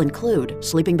Purple include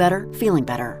sleeping better, feeling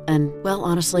better, and, well,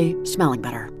 honestly, smelling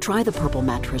better. Try the Purple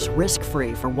mattress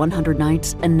risk-free for 100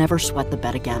 nights and never sweat the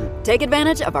bed again. Take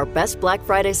advantage of our best Black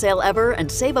Friday sale ever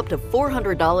and save up to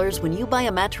 $400 when you buy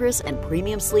a mattress and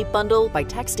premium sleep bundle by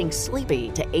texting SLEEPY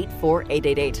to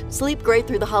 84888. Sleep great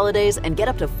through the holidays and get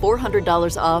up to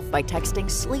 $400 off by texting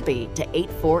SLEEPY to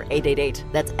 84888.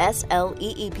 That's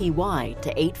SLEEPY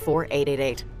to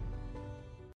 84888.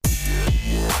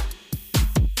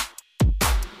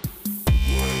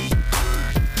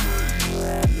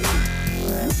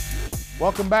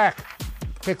 Welcome back.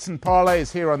 Picks and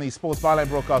Parlays here on the Sports Byline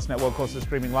Broadcast Network, also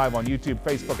streaming live on YouTube,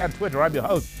 Facebook, and Twitter. I'm your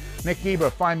host, Nick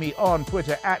Geber. Find me on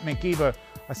Twitter at Nick Geber.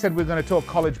 I said we're going to talk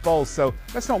college bowls, so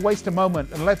let's not waste a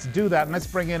moment and let's do that. And let's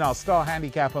bring in our star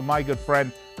handicapper, my good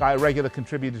friend, guy, a regular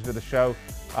contributor to the show,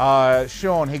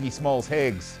 Sean Higgy Smalls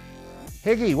Higgs.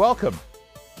 Higgy, welcome.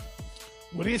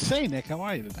 What do you say, Nick? How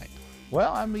are you tonight?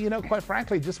 Well, I'm, quite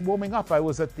frankly, just warming up. I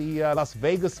was at the Las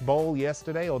Vegas Bowl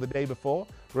yesterday or the day before.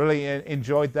 Really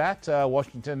enjoyed that.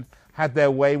 Washington had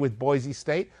their way with Boise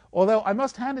State. Although I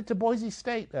must hand it to Boise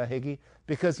State, Higgy,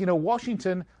 because,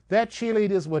 Washington, their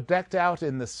cheerleaders were decked out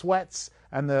in the sweats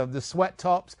and the sweat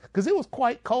tops because it was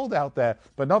quite cold out there.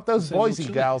 But not those Boise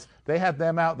gals. They had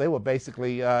them out. They were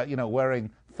basically,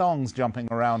 wearing thongs jumping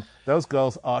around. Those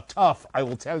girls are tough, I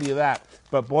will tell you that.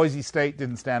 But Boise State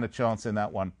didn't stand a chance in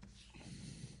that one.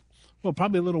 Well,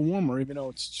 probably a little warmer, even though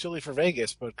it's chilly for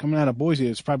Vegas. But coming out of Boise,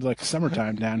 it's probably like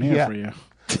summertime down here for you.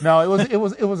 No, it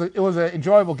was an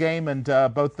enjoyable game, and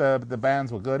both the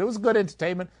bands were good. It was good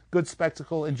entertainment, good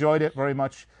spectacle. Enjoyed it very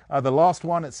much. The last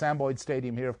one at Sam Boyd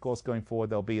Stadium here, of course, going forward,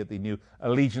 they'll be at the new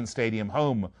Allegiant Stadium,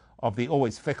 home of the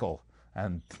always fickle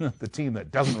and the team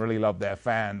that doesn't really love their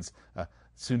fans.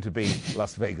 Soon to be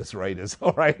Las Vegas Raiders.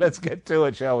 All right, let's get to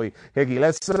it, shall we, Higgy?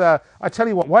 Let's. I tell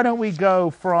you what. Why don't we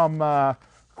go from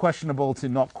questionable to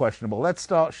not questionable? Let's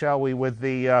start, shall we, with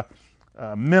the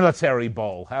Military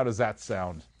Bowl. How does that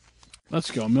sound?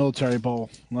 Let's go, Military Bowl.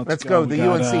 Let's go. The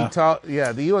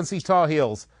UNC Tar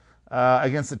Heels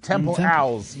against the Temple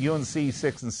Owls. UNC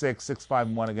 6-6,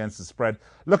 6-5-1 against the spread.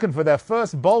 Looking for their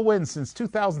first bowl win since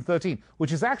 2013,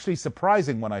 which is actually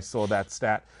surprising when I saw that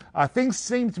stat. Things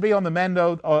seem to be on the mend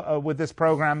with this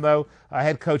program, though.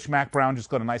 Head coach Mac Brown just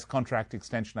got a nice contract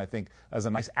extension, I think, as a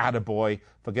nice attaboy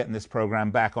for getting this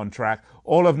program back on track.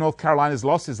 All of North Carolina's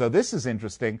losses, though, this is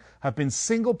interesting, have been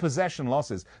single possession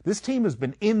losses. This team has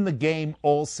been in the game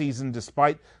all season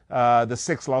despite the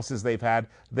 6 losses they've had.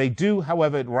 They do,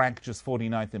 however, rank just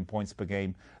 49th in points per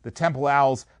game. The Temple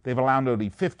Owls, they've allowed only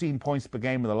 15 points per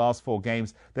game in the last 4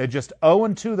 games. They're just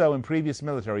 0-2, though, in previous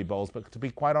military bowls. But to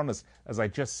be quite honest, as I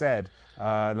just said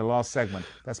in the last segment,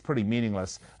 that's pretty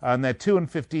meaningless. And they're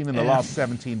 2-15 in the last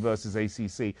 17 versus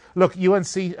ACC. Look,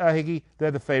 UNC, Higgy, they're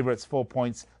the favorites, 4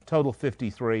 points, total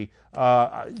 53.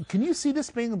 Can you see this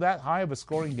being that high of a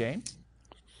scoring game?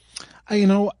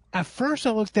 At first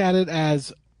I looked at it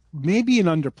as maybe an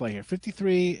underplay here.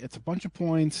 53, it's a bunch of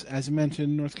points. As you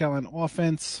mentioned, North Carolina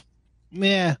offense,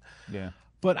 yeah.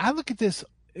 But I look at this,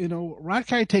 Rod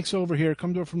Carey takes over here,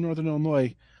 comes over from Northern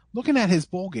Illinois. Looking at his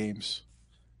bowl games,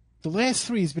 the last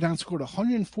 3 he's been outscored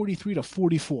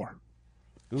 143-44,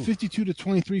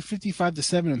 52-23,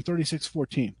 55-7, and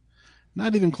 36-14.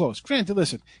 Not even close. Granted,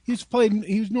 listen, he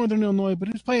was Northern Illinois, but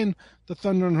he was playing the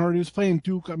Thunder and Herd. He was playing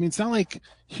Duke. I mean, it's not like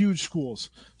huge schools.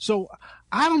 So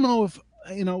I don't know if,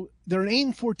 they're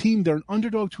an 8-4 team. They're an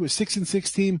underdog to a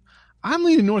 6-6 team. I'm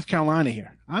leaning North Carolina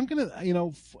here. I'm going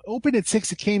to, open at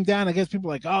 6. It came down. I guess people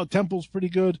are like, oh, Temple's pretty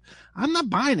good. I'm not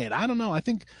buying it. I don't know. I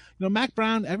think, Mac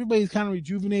Brown, everybody's kind of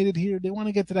rejuvenated here. They want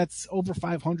to get to that over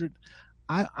 500.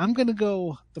 I'm going to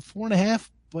go the 4.5,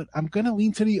 but I'm going to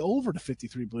lean to the over to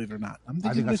 53, believe it or not.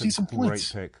 I think that's see some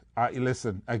points. Great pick.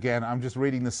 Listen, again, I'm just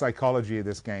reading the psychology of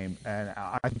this game, and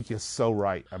I think you're so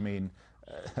right. I mean,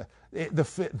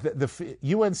 the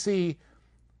UNC,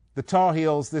 the Tar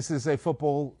Heels, this is a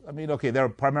football. I mean, okay, they're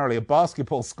primarily a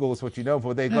basketball school, is what you know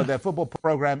for. Their football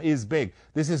program is big.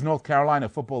 This is North Carolina.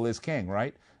 Football is king,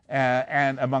 right?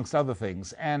 And amongst other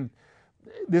things. And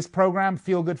this program,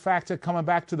 feel-good factor, coming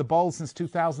back to the bowl since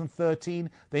 2013.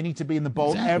 They need to be in the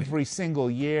bowl every single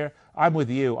year. I'm with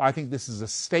you. I think this is a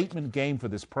statement game for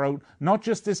this not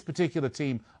just this particular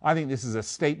team. I think this is a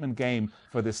statement game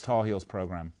for this Tar Heels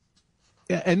program.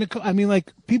 Yeah, and I mean,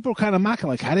 like, people are kind of mocking,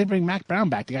 like, how do they bring Mac Brown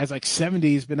back? The guy's like 70,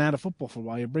 he's been out of football for a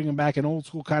while. You're bringing back an old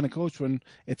school kind of coach when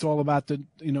it's all about the,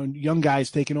 young guys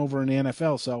taking over in the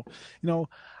NFL. So,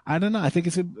 I don't know. I think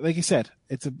like you said,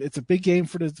 it's a big game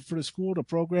for the school, the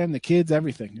program, the kids,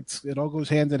 everything. It all goes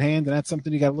hand in hand, and that's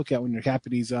something you got to look at when you're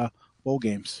capping these bowl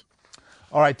games.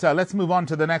 All right, let's move on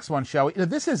to the next one, shall we?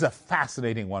 This is a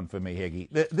fascinating one for me, Higgy.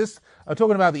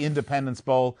 Talking about the Independence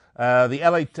Bowl,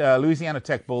 the Louisiana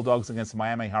Tech Bulldogs against the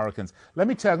Miami Hurricanes. Let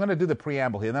me tell you, I'm going to do the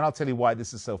preamble here, and then I'll tell you why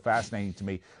this is so fascinating to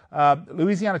me.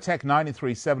 Louisiana Tech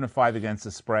 9-3, 7-5 against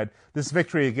the spread. This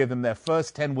victory will give them their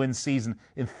first 10-win season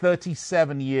in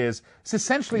 37 years. It's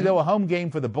essentially, though, a home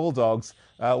game for the Bulldogs,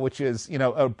 which is,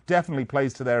 definitely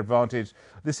plays to their advantage.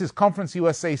 This is Conference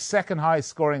USA's second highest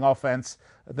scoring offense.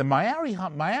 The Miami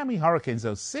Hurricanes,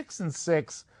 though,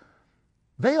 6-6,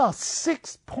 they are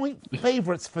 6-point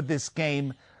favorites for this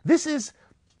game. This is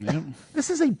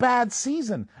a bad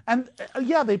season, and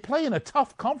they play in a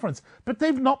tough conference, but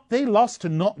they lost to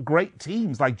not great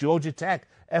teams like Georgia Tech,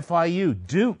 FIU,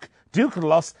 Duke. Duke had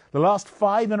lost the last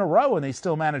 5 in a row, and they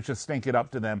still managed to stink it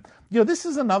up to them. This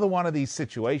is another one of these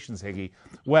situations, Higgy,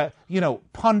 where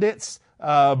pundits,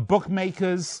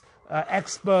 bookmakers,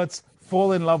 experts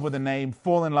fall in love with a name,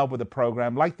 fall in love with a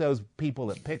program, like those people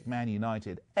that pick Man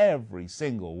United every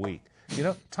single week.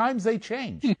 Times they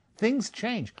change. Things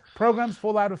change. Programs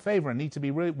fall out of favor and need to be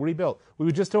rebuilt. We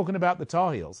were just talking about the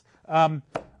Tar Heels.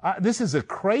 This is a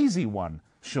crazy one,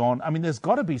 Sean. I mean, there's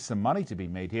got to be some money to be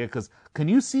made here, because can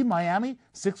you see Miami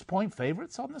 6-point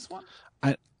favorites on this one?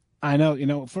 I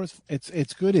know. First,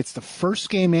 it's good. It's the first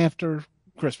game after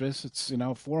Christmas. It's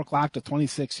 4:00 to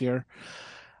 26 here.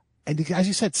 And as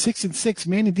you said, 6-6,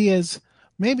 Manny Diaz,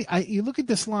 maybe you look at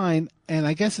this line, and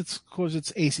I guess it's because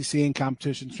it's ACC and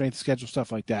competition, strength of schedule,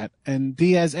 stuff like that. And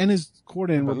Diaz and his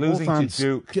coordinator were losing both on to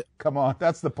Duke. Come on,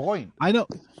 that's the point. I know.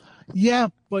 Yeah,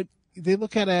 but they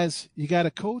look at it as you got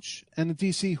a coach and a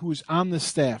DC who's on the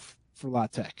staff for La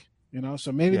Tech.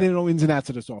 So maybe they know ins and outs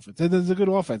of this offense. It's a good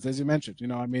offense, as you mentioned.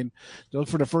 I mean, they look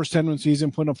for the first 10-win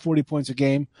season, putting up 40 points a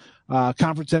game,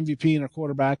 conference MVP and a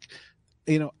quarterback.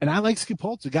 And I like Skip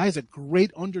Holtz. The guy's a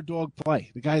great underdog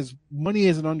play. The guy's money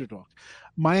as an underdog.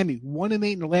 Miami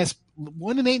 1-8 in the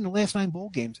last 9 bowl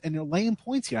games, and they're laying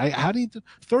points here. How do you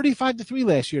 35-3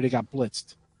 last year? They got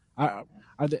blitzed.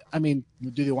 I mean,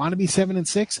 do they want to be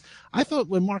 7-6? I thought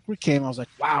when Mark Richt came, I was like,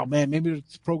 wow, man, maybe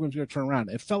the program's going to turn around.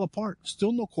 It fell apart.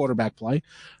 Still no quarterback play.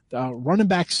 Running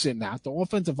backs sitting out. The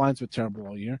offensive line's been terrible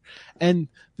all year. And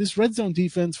this red zone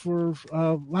defense for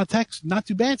La Tech's not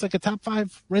too bad. It's like a top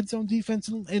 5 red zone defense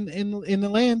in the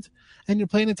land. And you're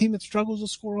playing a team that struggles to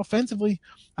score offensively.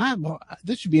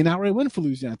 This should be an outright win for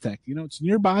Louisiana Tech. It's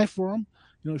nearby for them.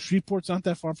 Shreveport's not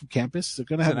that far from campus. They're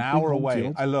going to have an hour away.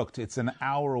 Field. I looked. It's an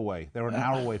hour away. They're an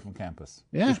hour away from campus.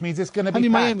 Yeah. Which means it's going to be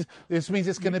packed. Miami, this means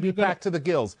it's going to be packed to the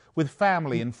gills with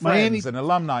family and friends and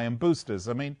alumni and boosters.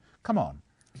 I mean, come on.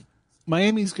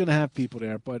 Miami's going to have people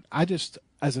there, but as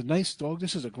a nice dog,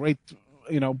 this is a great,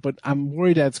 but I'm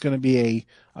worried that it's going to be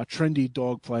a trendy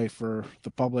dog play for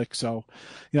the public. So,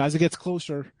 as it gets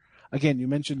closer, again, you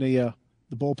mentioned the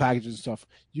bowl packages and stuff.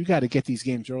 You got to get these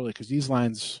games early, because these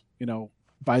lines,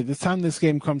 by the time this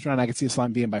game comes around, I can see this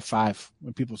line being by 5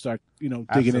 when people start,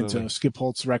 digging into Skip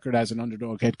Holtz's record as an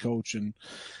underdog head coach, and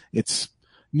it's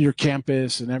near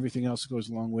campus and everything else that goes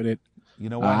along with it. You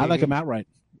know what? I like him outright.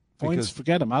 Points,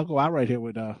 forget him. I'll go outright here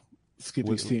with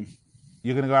Skippy's team.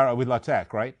 You're going to go outright with La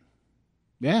Tech, right?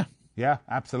 Yeah. Yeah,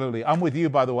 absolutely. I'm with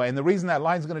you, by the way. And the reason that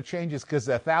line's going to change is because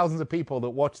there are thousands of people that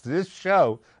watch this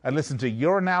show and listen to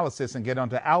your analysis and get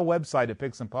onto our website at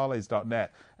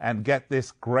picksandparlays.net and get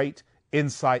this great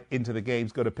insight into the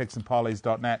games. Go to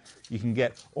picksandparlays.net. You can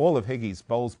get all of Higgy's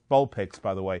bowl picks,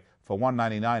 by the way, for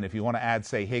 $1.99. If you want to add,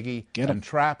 say, Higgy and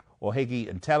Trap, or Higgy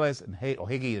and Tellez, or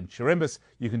Higgy and Chirimbus,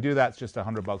 you can do that. It's just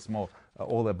 $100 more,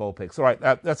 all their bowl picks. All right,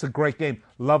 that's a great game.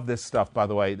 Love this stuff, by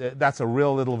the way. That's a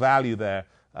real little value there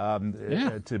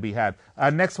to be had.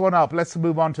 Next one up, let's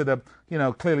move on to the,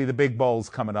 clearly the big bowls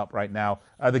coming up right now.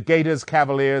 The Gators,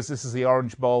 Cavaliers, this is the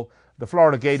Orange Bowl. The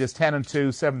Florida Gators 10-2,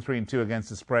 7-3-2 against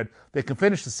the spread. They can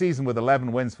finish the season with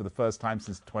 11 wins for the first time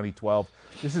since 2012.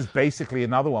 This is basically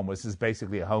another one. This is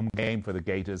basically a home game for the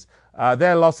Gators.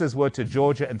 Their losses were to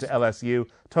Georgia and to LSU.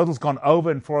 Total's gone over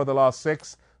in 4 of the last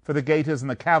 6 for the Gators, and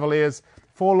the Cavaliers,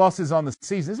 4 losses on the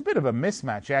season. It's a bit of a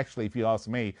mismatch, actually, if you ask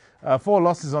me. 4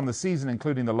 losses on the season,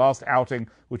 including the last outing,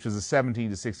 which was a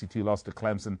 17-62 loss to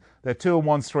Clemson. They're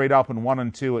 2-1 straight up and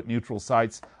 1-2 at neutral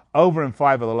sites. Over in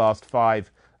 5 of the last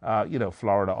 5.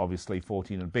 Florida, obviously,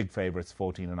 14 and big favorites,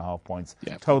 14.5 points.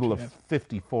 Yeah, total of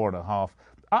 54.5.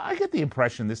 I get the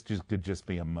impression this could just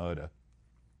be a murder.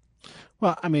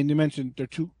 Well, I mean, you mentioned there are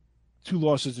two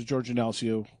losses to Georgia and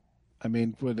LSU. I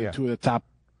mean, we're two of the top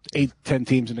 8-10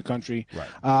 teams in the country. Right.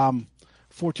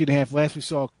 14.5. Last we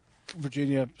saw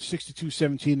Virginia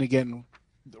 62-17 again,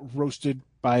 roasted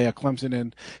by Clemson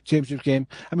in championship game.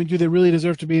 I mean, do they really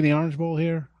deserve to be in the Orange Bowl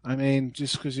here? I mean,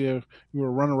 just because you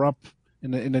were runner-up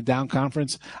in the down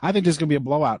conference, I think this is going to be a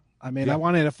blowout. I mean, I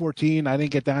wanted a 14. I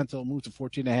didn't get down until it moved to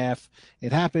 14.5.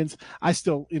 It happens. I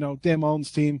still, Dan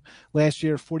Mullen's team last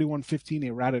year, 41-15,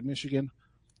 they routed Michigan.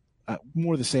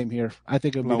 More the same here. I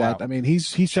think it'll be that. I mean,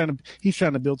 he's trying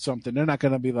to build something. They're not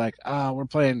going to be like, we're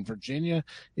playing Virginia.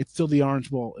 It's still the Orange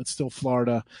Bowl. It's still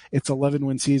Florida. It's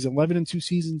 11-win season. 11-2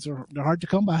 seasons they're hard to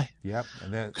come by. Yep.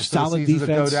 And they're solid defense.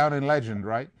 That go down in legend,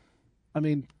 right? I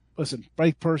mean, listen,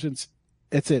 Blake Persons,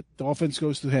 that's it. The offense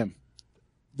goes through him.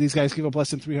 These guys give up less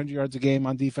than 300 yards a game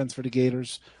on defense for the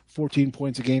Gators, 14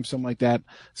 points a game, something like that.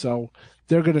 So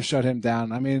they're going to shut him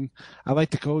down. I mean, I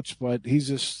like the coach, but he's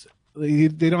just – they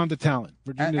don't have the talent.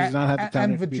 Virginia does not have the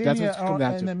talent. And Virginia are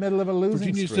in the middle of a losing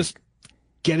Virginia's streak. Just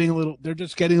getting a little. They're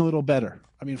just getting a little better.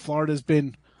 I mean, Florida's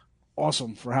been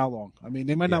awesome for how long? I mean,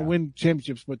 they might not win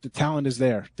championships, but the talent is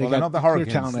there. They're not the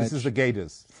Hurricanes. This is the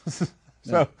Gators.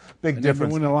 So big and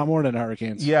difference. They're winning a lot more than the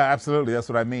Hurricanes. Yeah, absolutely. That's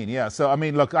what I mean. Yeah. So I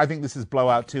mean, look, I think this is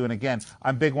blowout too. And again,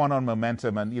 I'm big one on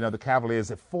momentum. And the Cavaliers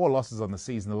have 4 losses on the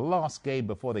season. The last game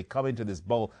before they come into this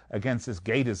bowl against this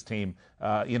Gators team,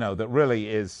 that really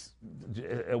is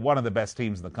one of the best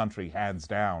teams in the country, hands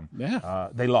down. Yeah.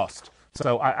 They lost.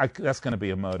 So that's going to be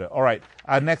a murder. All right.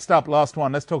 Next up, last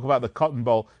one. Let's talk about the Cotton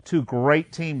Bowl. 2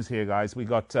 great teams here, guys. We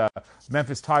got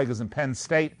Memphis Tigers and Penn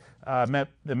State. The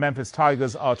Memphis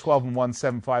Tigers are 12-1,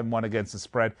 7-5-1 against the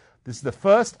spread. This is the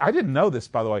first, I didn't know this,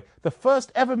 by the way, the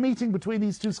first ever meeting between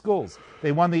these two schools.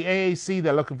 They won the AAC.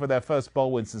 They're looking for their first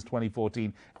bowl win since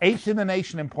 2014. 8th in the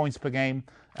nation in points per game.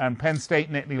 And Penn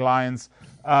State Nittany Lions,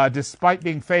 despite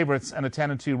being favorites and a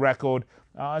 10-2 record,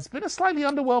 it's been a slightly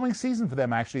underwhelming season for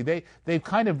them, actually. They've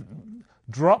kind of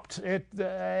dropped it.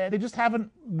 They just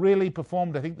haven't really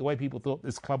performed, I think, the way people thought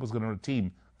this club was going to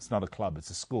team. It's not a club,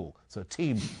 it's a school. So a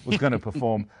team was going to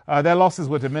perform. Their losses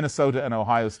were to Minnesota and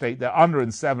Ohio State. They're under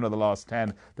in 7 of the last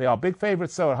 10. They are big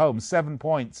favorites, so at home, 7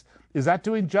 points. Is that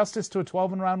doing justice to a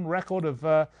 12-round record of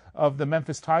the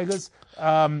Memphis Tigers?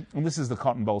 And this is the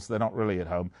Cotton Bowl, so they're not really at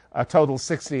home. A total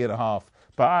 60.5.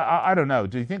 But I don't know.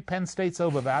 Do you think Penn State's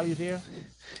overvalued here?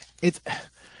 It's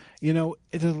a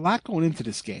lot going into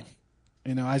this game.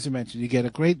 As you mentioned, you get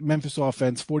a great Memphis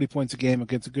offense, 40 points a game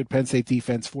against a good Penn State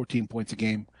defense, 14 points a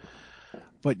game.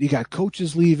 But you got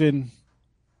coaches leaving,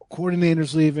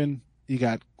 coordinators leaving. You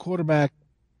got quarterback,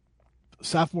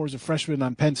 sophomores and freshmen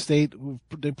on Penn State.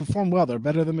 They perform well. They're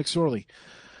better than McSorley.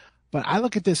 But I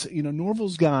look at this,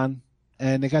 Norville's gone,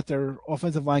 and they got their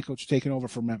offensive line coach taking over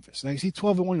for Memphis. Now you see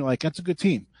 12-1, you're like, that's a good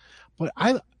team. But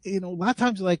a lot of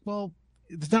times you're like, well,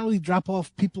 it's not really drop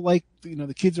off. People like,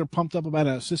 the kids are pumped up about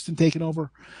an assistant taking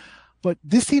over. But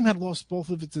this team had lost both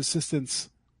of its assistants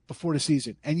before the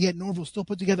season. And yet Norville still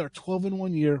put together a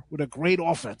 12-1 year with a great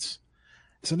offense.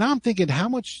 So now I'm thinking, how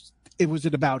much was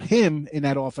it about him in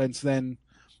that offense than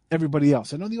everybody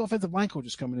else? I know the offensive line coach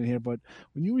is coming in here, but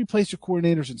when you replace your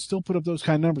coordinators and still put up those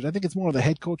kind of numbers, I think it's more of the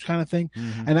head coach kind of thing.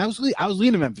 Mm-hmm. And I was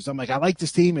leaning Memphis. I'm like, I like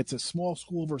this team. It's a small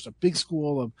school versus a big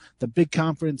school of the big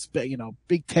conference,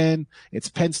 Big Ten. It's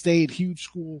Penn State, huge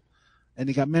school. And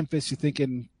you got Memphis. You're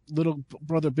thinking little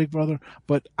brother, big brother.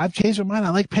 But I've changed my mind. I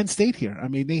like Penn State here. I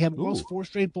mean, they have lost 4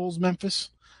 straight bowls, Memphis,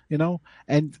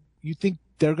 and you think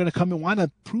they're going to come and want to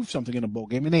prove something in a bowl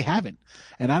game, and they haven't.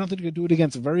 And I don't think they're going to do it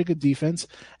against a very good defense.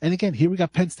 And again, here we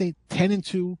got Penn State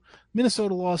 10-2.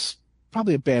 Minnesota loss,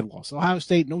 probably a bad loss. Ohio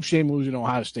State, no shame losing to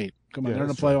Ohio State. Come on, they're in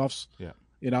the playoffs. Yeah.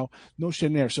 No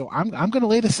shame there. So I'm going to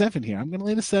lay the 7 here. I'm going to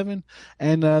lay the 7,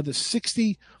 and the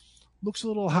 60 looks a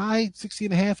little high,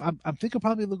 60.5. I'm thinking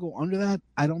probably they'll go under that.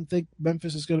 I don't think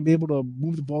Memphis is going to be able to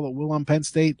move the ball at will on Penn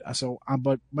State.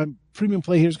 But my premium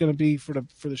play here is going to be for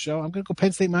the show. I'm going to go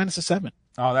Penn State minus a 7.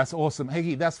 Oh, that's awesome,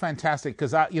 Higgy. That's fantastic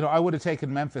because I would have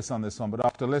taken Memphis on this one, but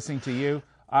after listening to you,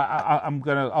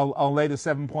 I'll lay the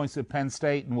 7 points at Penn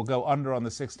State and we'll go under on the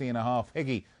 60.5.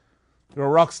 Higgy, you're a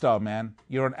rock star, man.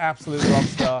 You're an absolute rock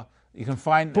star. You can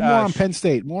find... Put more on Penn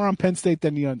State. More on Penn State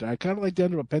than the under. I kind of like the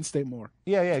under, but Penn State more.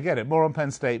 Yeah, get it. More on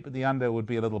Penn State, but the under would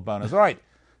be a little bonus. All right.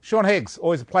 Sean Higgs,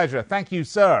 always a pleasure. Thank you,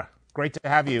 sir. Great to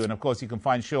have you. And, of course, you can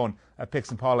find Sean at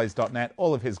picksandparlays.net,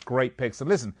 all of his great picks. And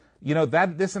listen,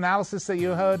 this analysis that you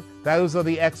heard, those are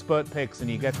the expert picks,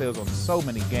 and you get those on so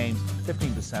many games.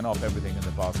 15% off everything in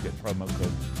the basket promo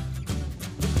code.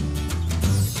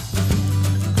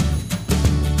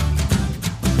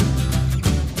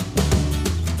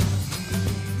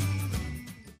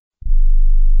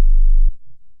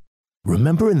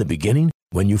 Remember in the beginning,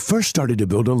 when you first started to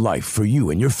build a life for you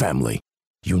and your family,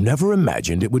 you never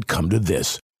imagined it would come to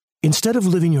this. Instead of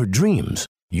living your dreams,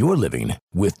 you're living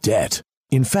with debt.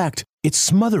 In fact, it's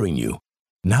smothering you.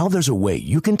 Now there's a way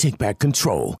you can take back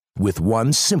control with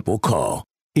one simple call.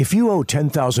 If you owe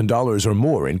 $10,000 or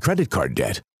more in credit card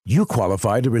debt, you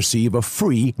qualify to receive a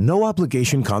free,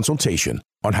 no-obligation consultation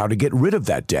on how to get rid of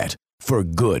that debt for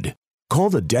good. Call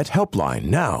the Debt Helpline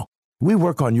now. We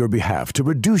work on your behalf to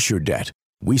reduce your debt.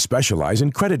 We specialize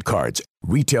in credit cards,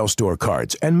 retail store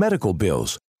cards, and medical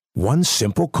bills. One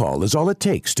simple call is all it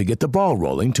takes to get the ball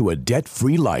rolling to a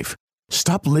debt-free life.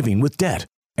 Stop living with debt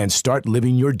and start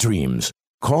living your dreams.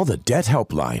 Call the Debt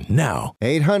Helpline now.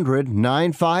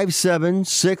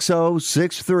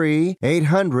 800-957-6063.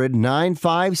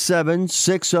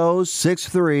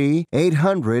 800-957-6063.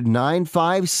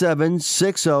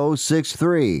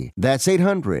 800-957-6063. That's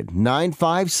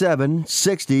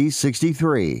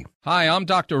 800-957-6063. Hi, I'm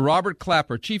Dr. Robert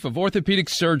Clapper, Chief of Orthopedic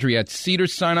Surgery at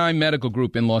Cedars-Sinai Medical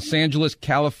Group in Los Angeles,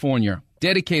 California.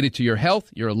 Dedicated to your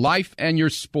health, your life, and your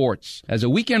sports. As a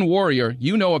weekend warrior,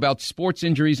 you know about sports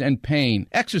injuries and pain.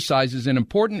 Exercise is an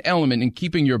important element in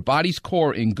keeping your body's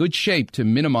core in good shape to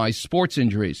minimize sports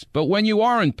injuries. But when you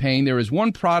are in pain, there is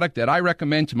one product that I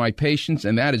recommend to my patients,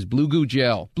 and that is Blue Goo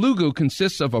Gel. Blue Goo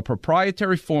consists of a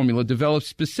proprietary formula developed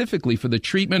specifically for the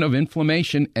treatment of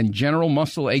inflammation and general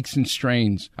muscle aches and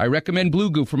strains. I recommend Blue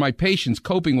Goo for my patients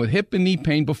coping with hip and knee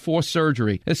pain before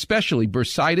surgery, especially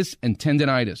bursitis and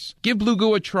tendinitis. Give Blue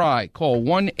Goo a try. Call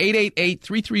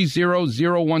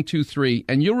 1-888-330-0123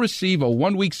 and you'll receive a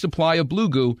 1-week supply of Blue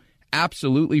Goo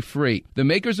absolutely free. The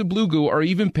makers of Blue Goo are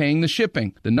even paying the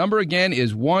shipping. The number again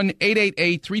is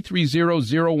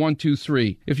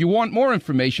 1-888-330-0123. If you want more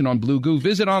information on Blue Goo,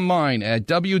 visit online at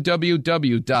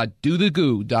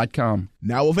www.dothegoo.com.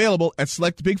 Now available at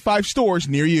select Big 5 stores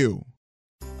near you.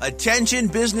 Attention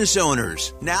business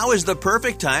owners. Now is the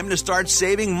perfect time to start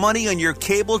saving money on your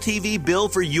cable TV bill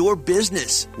for your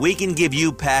business. We can give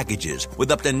you packages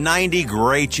with up to 90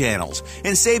 great channels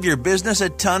and save your business a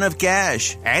ton of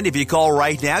cash. And if you call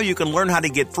right now, you can learn how to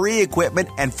get free equipment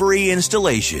and free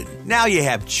installation. Now you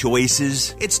have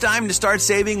choices. It's time to start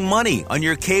saving money on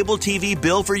your cable TV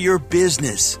bill for your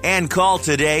business. And call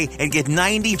today and get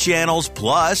 90 channels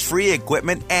plus free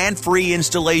equipment and free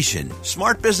installation.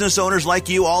 Smart business owners like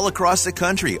you all across the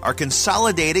country are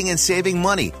consolidating and saving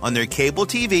money on their cable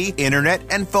TV, internet,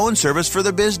 and phone service for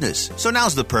their business. So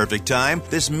now's the perfect time.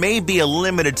 This may be a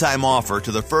limited time offer to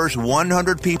the first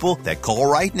 100 people that call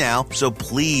right now, so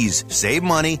please save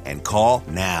money and call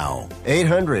now.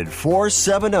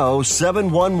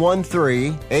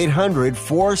 800-470-7113.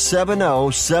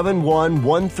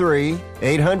 800-470-7113.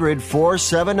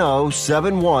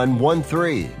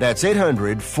 800-470-7113. That's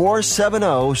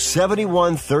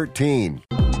 800-470-7113.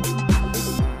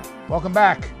 Welcome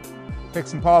back.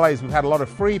 Picks and Parlays. We've had a lot of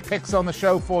free picks on the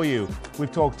show for you.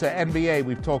 We've talked to NBA,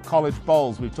 we've talked college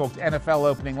bowls, we've talked NFL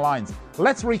opening lines.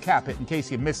 Let's recap it in case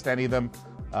you missed any of them.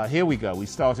 Here we go. We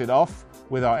started off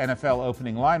with our NFL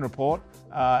opening line report,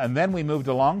 and then we moved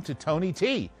along to Tony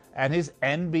T and his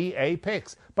NBA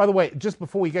picks. By the way, just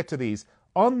before we get to these,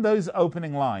 on those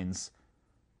opening lines,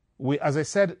 we, as I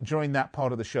said during that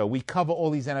part of the show, we cover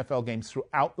all these NFL games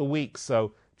throughout the week,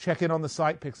 so check in on the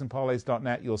site,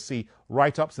 picksandparlays.net. You'll see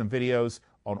write-ups and videos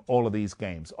on all of these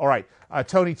games. All right,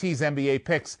 Tony T's NBA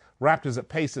picks. Raptors at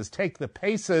Pacers. Take the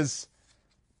Pacers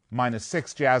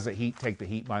 -6. Jazz at Heat. Take the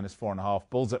Heat -4.5.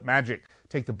 Bulls at Magic.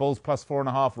 Take the Bulls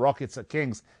 +4.5. Rockets at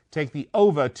Kings. Take the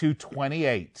over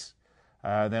 228.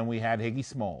 Then we had Higgy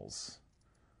Smalls.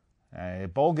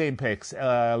 Bowl game picks.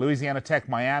 Louisiana Tech,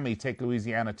 Miami. Take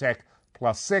Louisiana Tech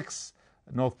 +6.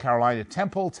 North Carolina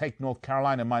Temple, take North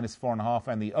Carolina -4.5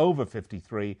 and the over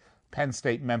 53. Penn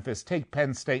State Memphis, take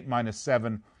Penn State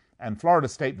 -7. And Florida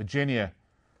State Virginia,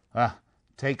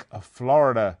 take a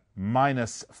Florida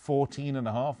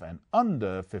 -14.5 and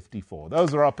under 54.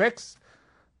 Those are our picks.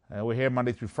 We're here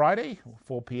Monday through Friday,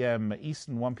 4 p.m.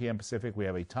 Eastern, 1 p.m. Pacific. We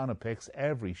have a ton of picks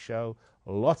every show,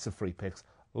 lots of free picks.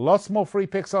 Lots more free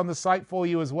picks on the site for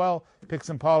you as well,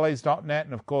 picksandparlays.net.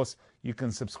 And, of course, you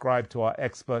can subscribe to our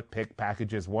expert pick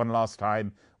packages. One last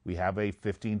time, we have a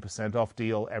 15% off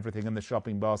deal, everything in the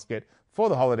shopping basket. For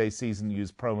the holiday season,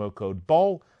 use promo code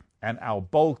BOWL, and our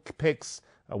bowl picks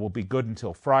will be good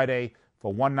until Friday.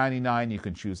 For $1.99, you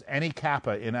can choose any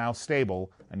capper in our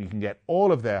stable, and you can get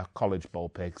all of their college bowl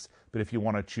picks. But if you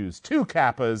want to choose 2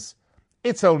 cappers,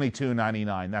 it's only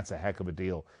 $2.99. That's a heck of a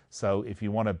deal. So if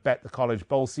you want to bet the college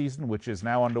bowl season, which is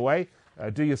now underway,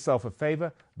 do yourself a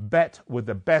favor. Bet with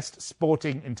the best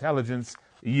sporting intelligence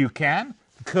you can,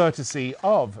 courtesy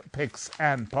of Picks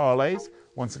and Parlays.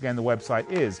 Once again, the website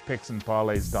is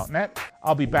picksandparlays.net.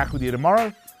 I'll be back with you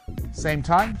tomorrow. Same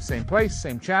time, same place,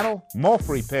 same channel. More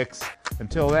free picks.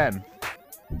 Until then,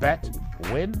 bet,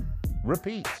 win,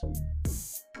 repeat.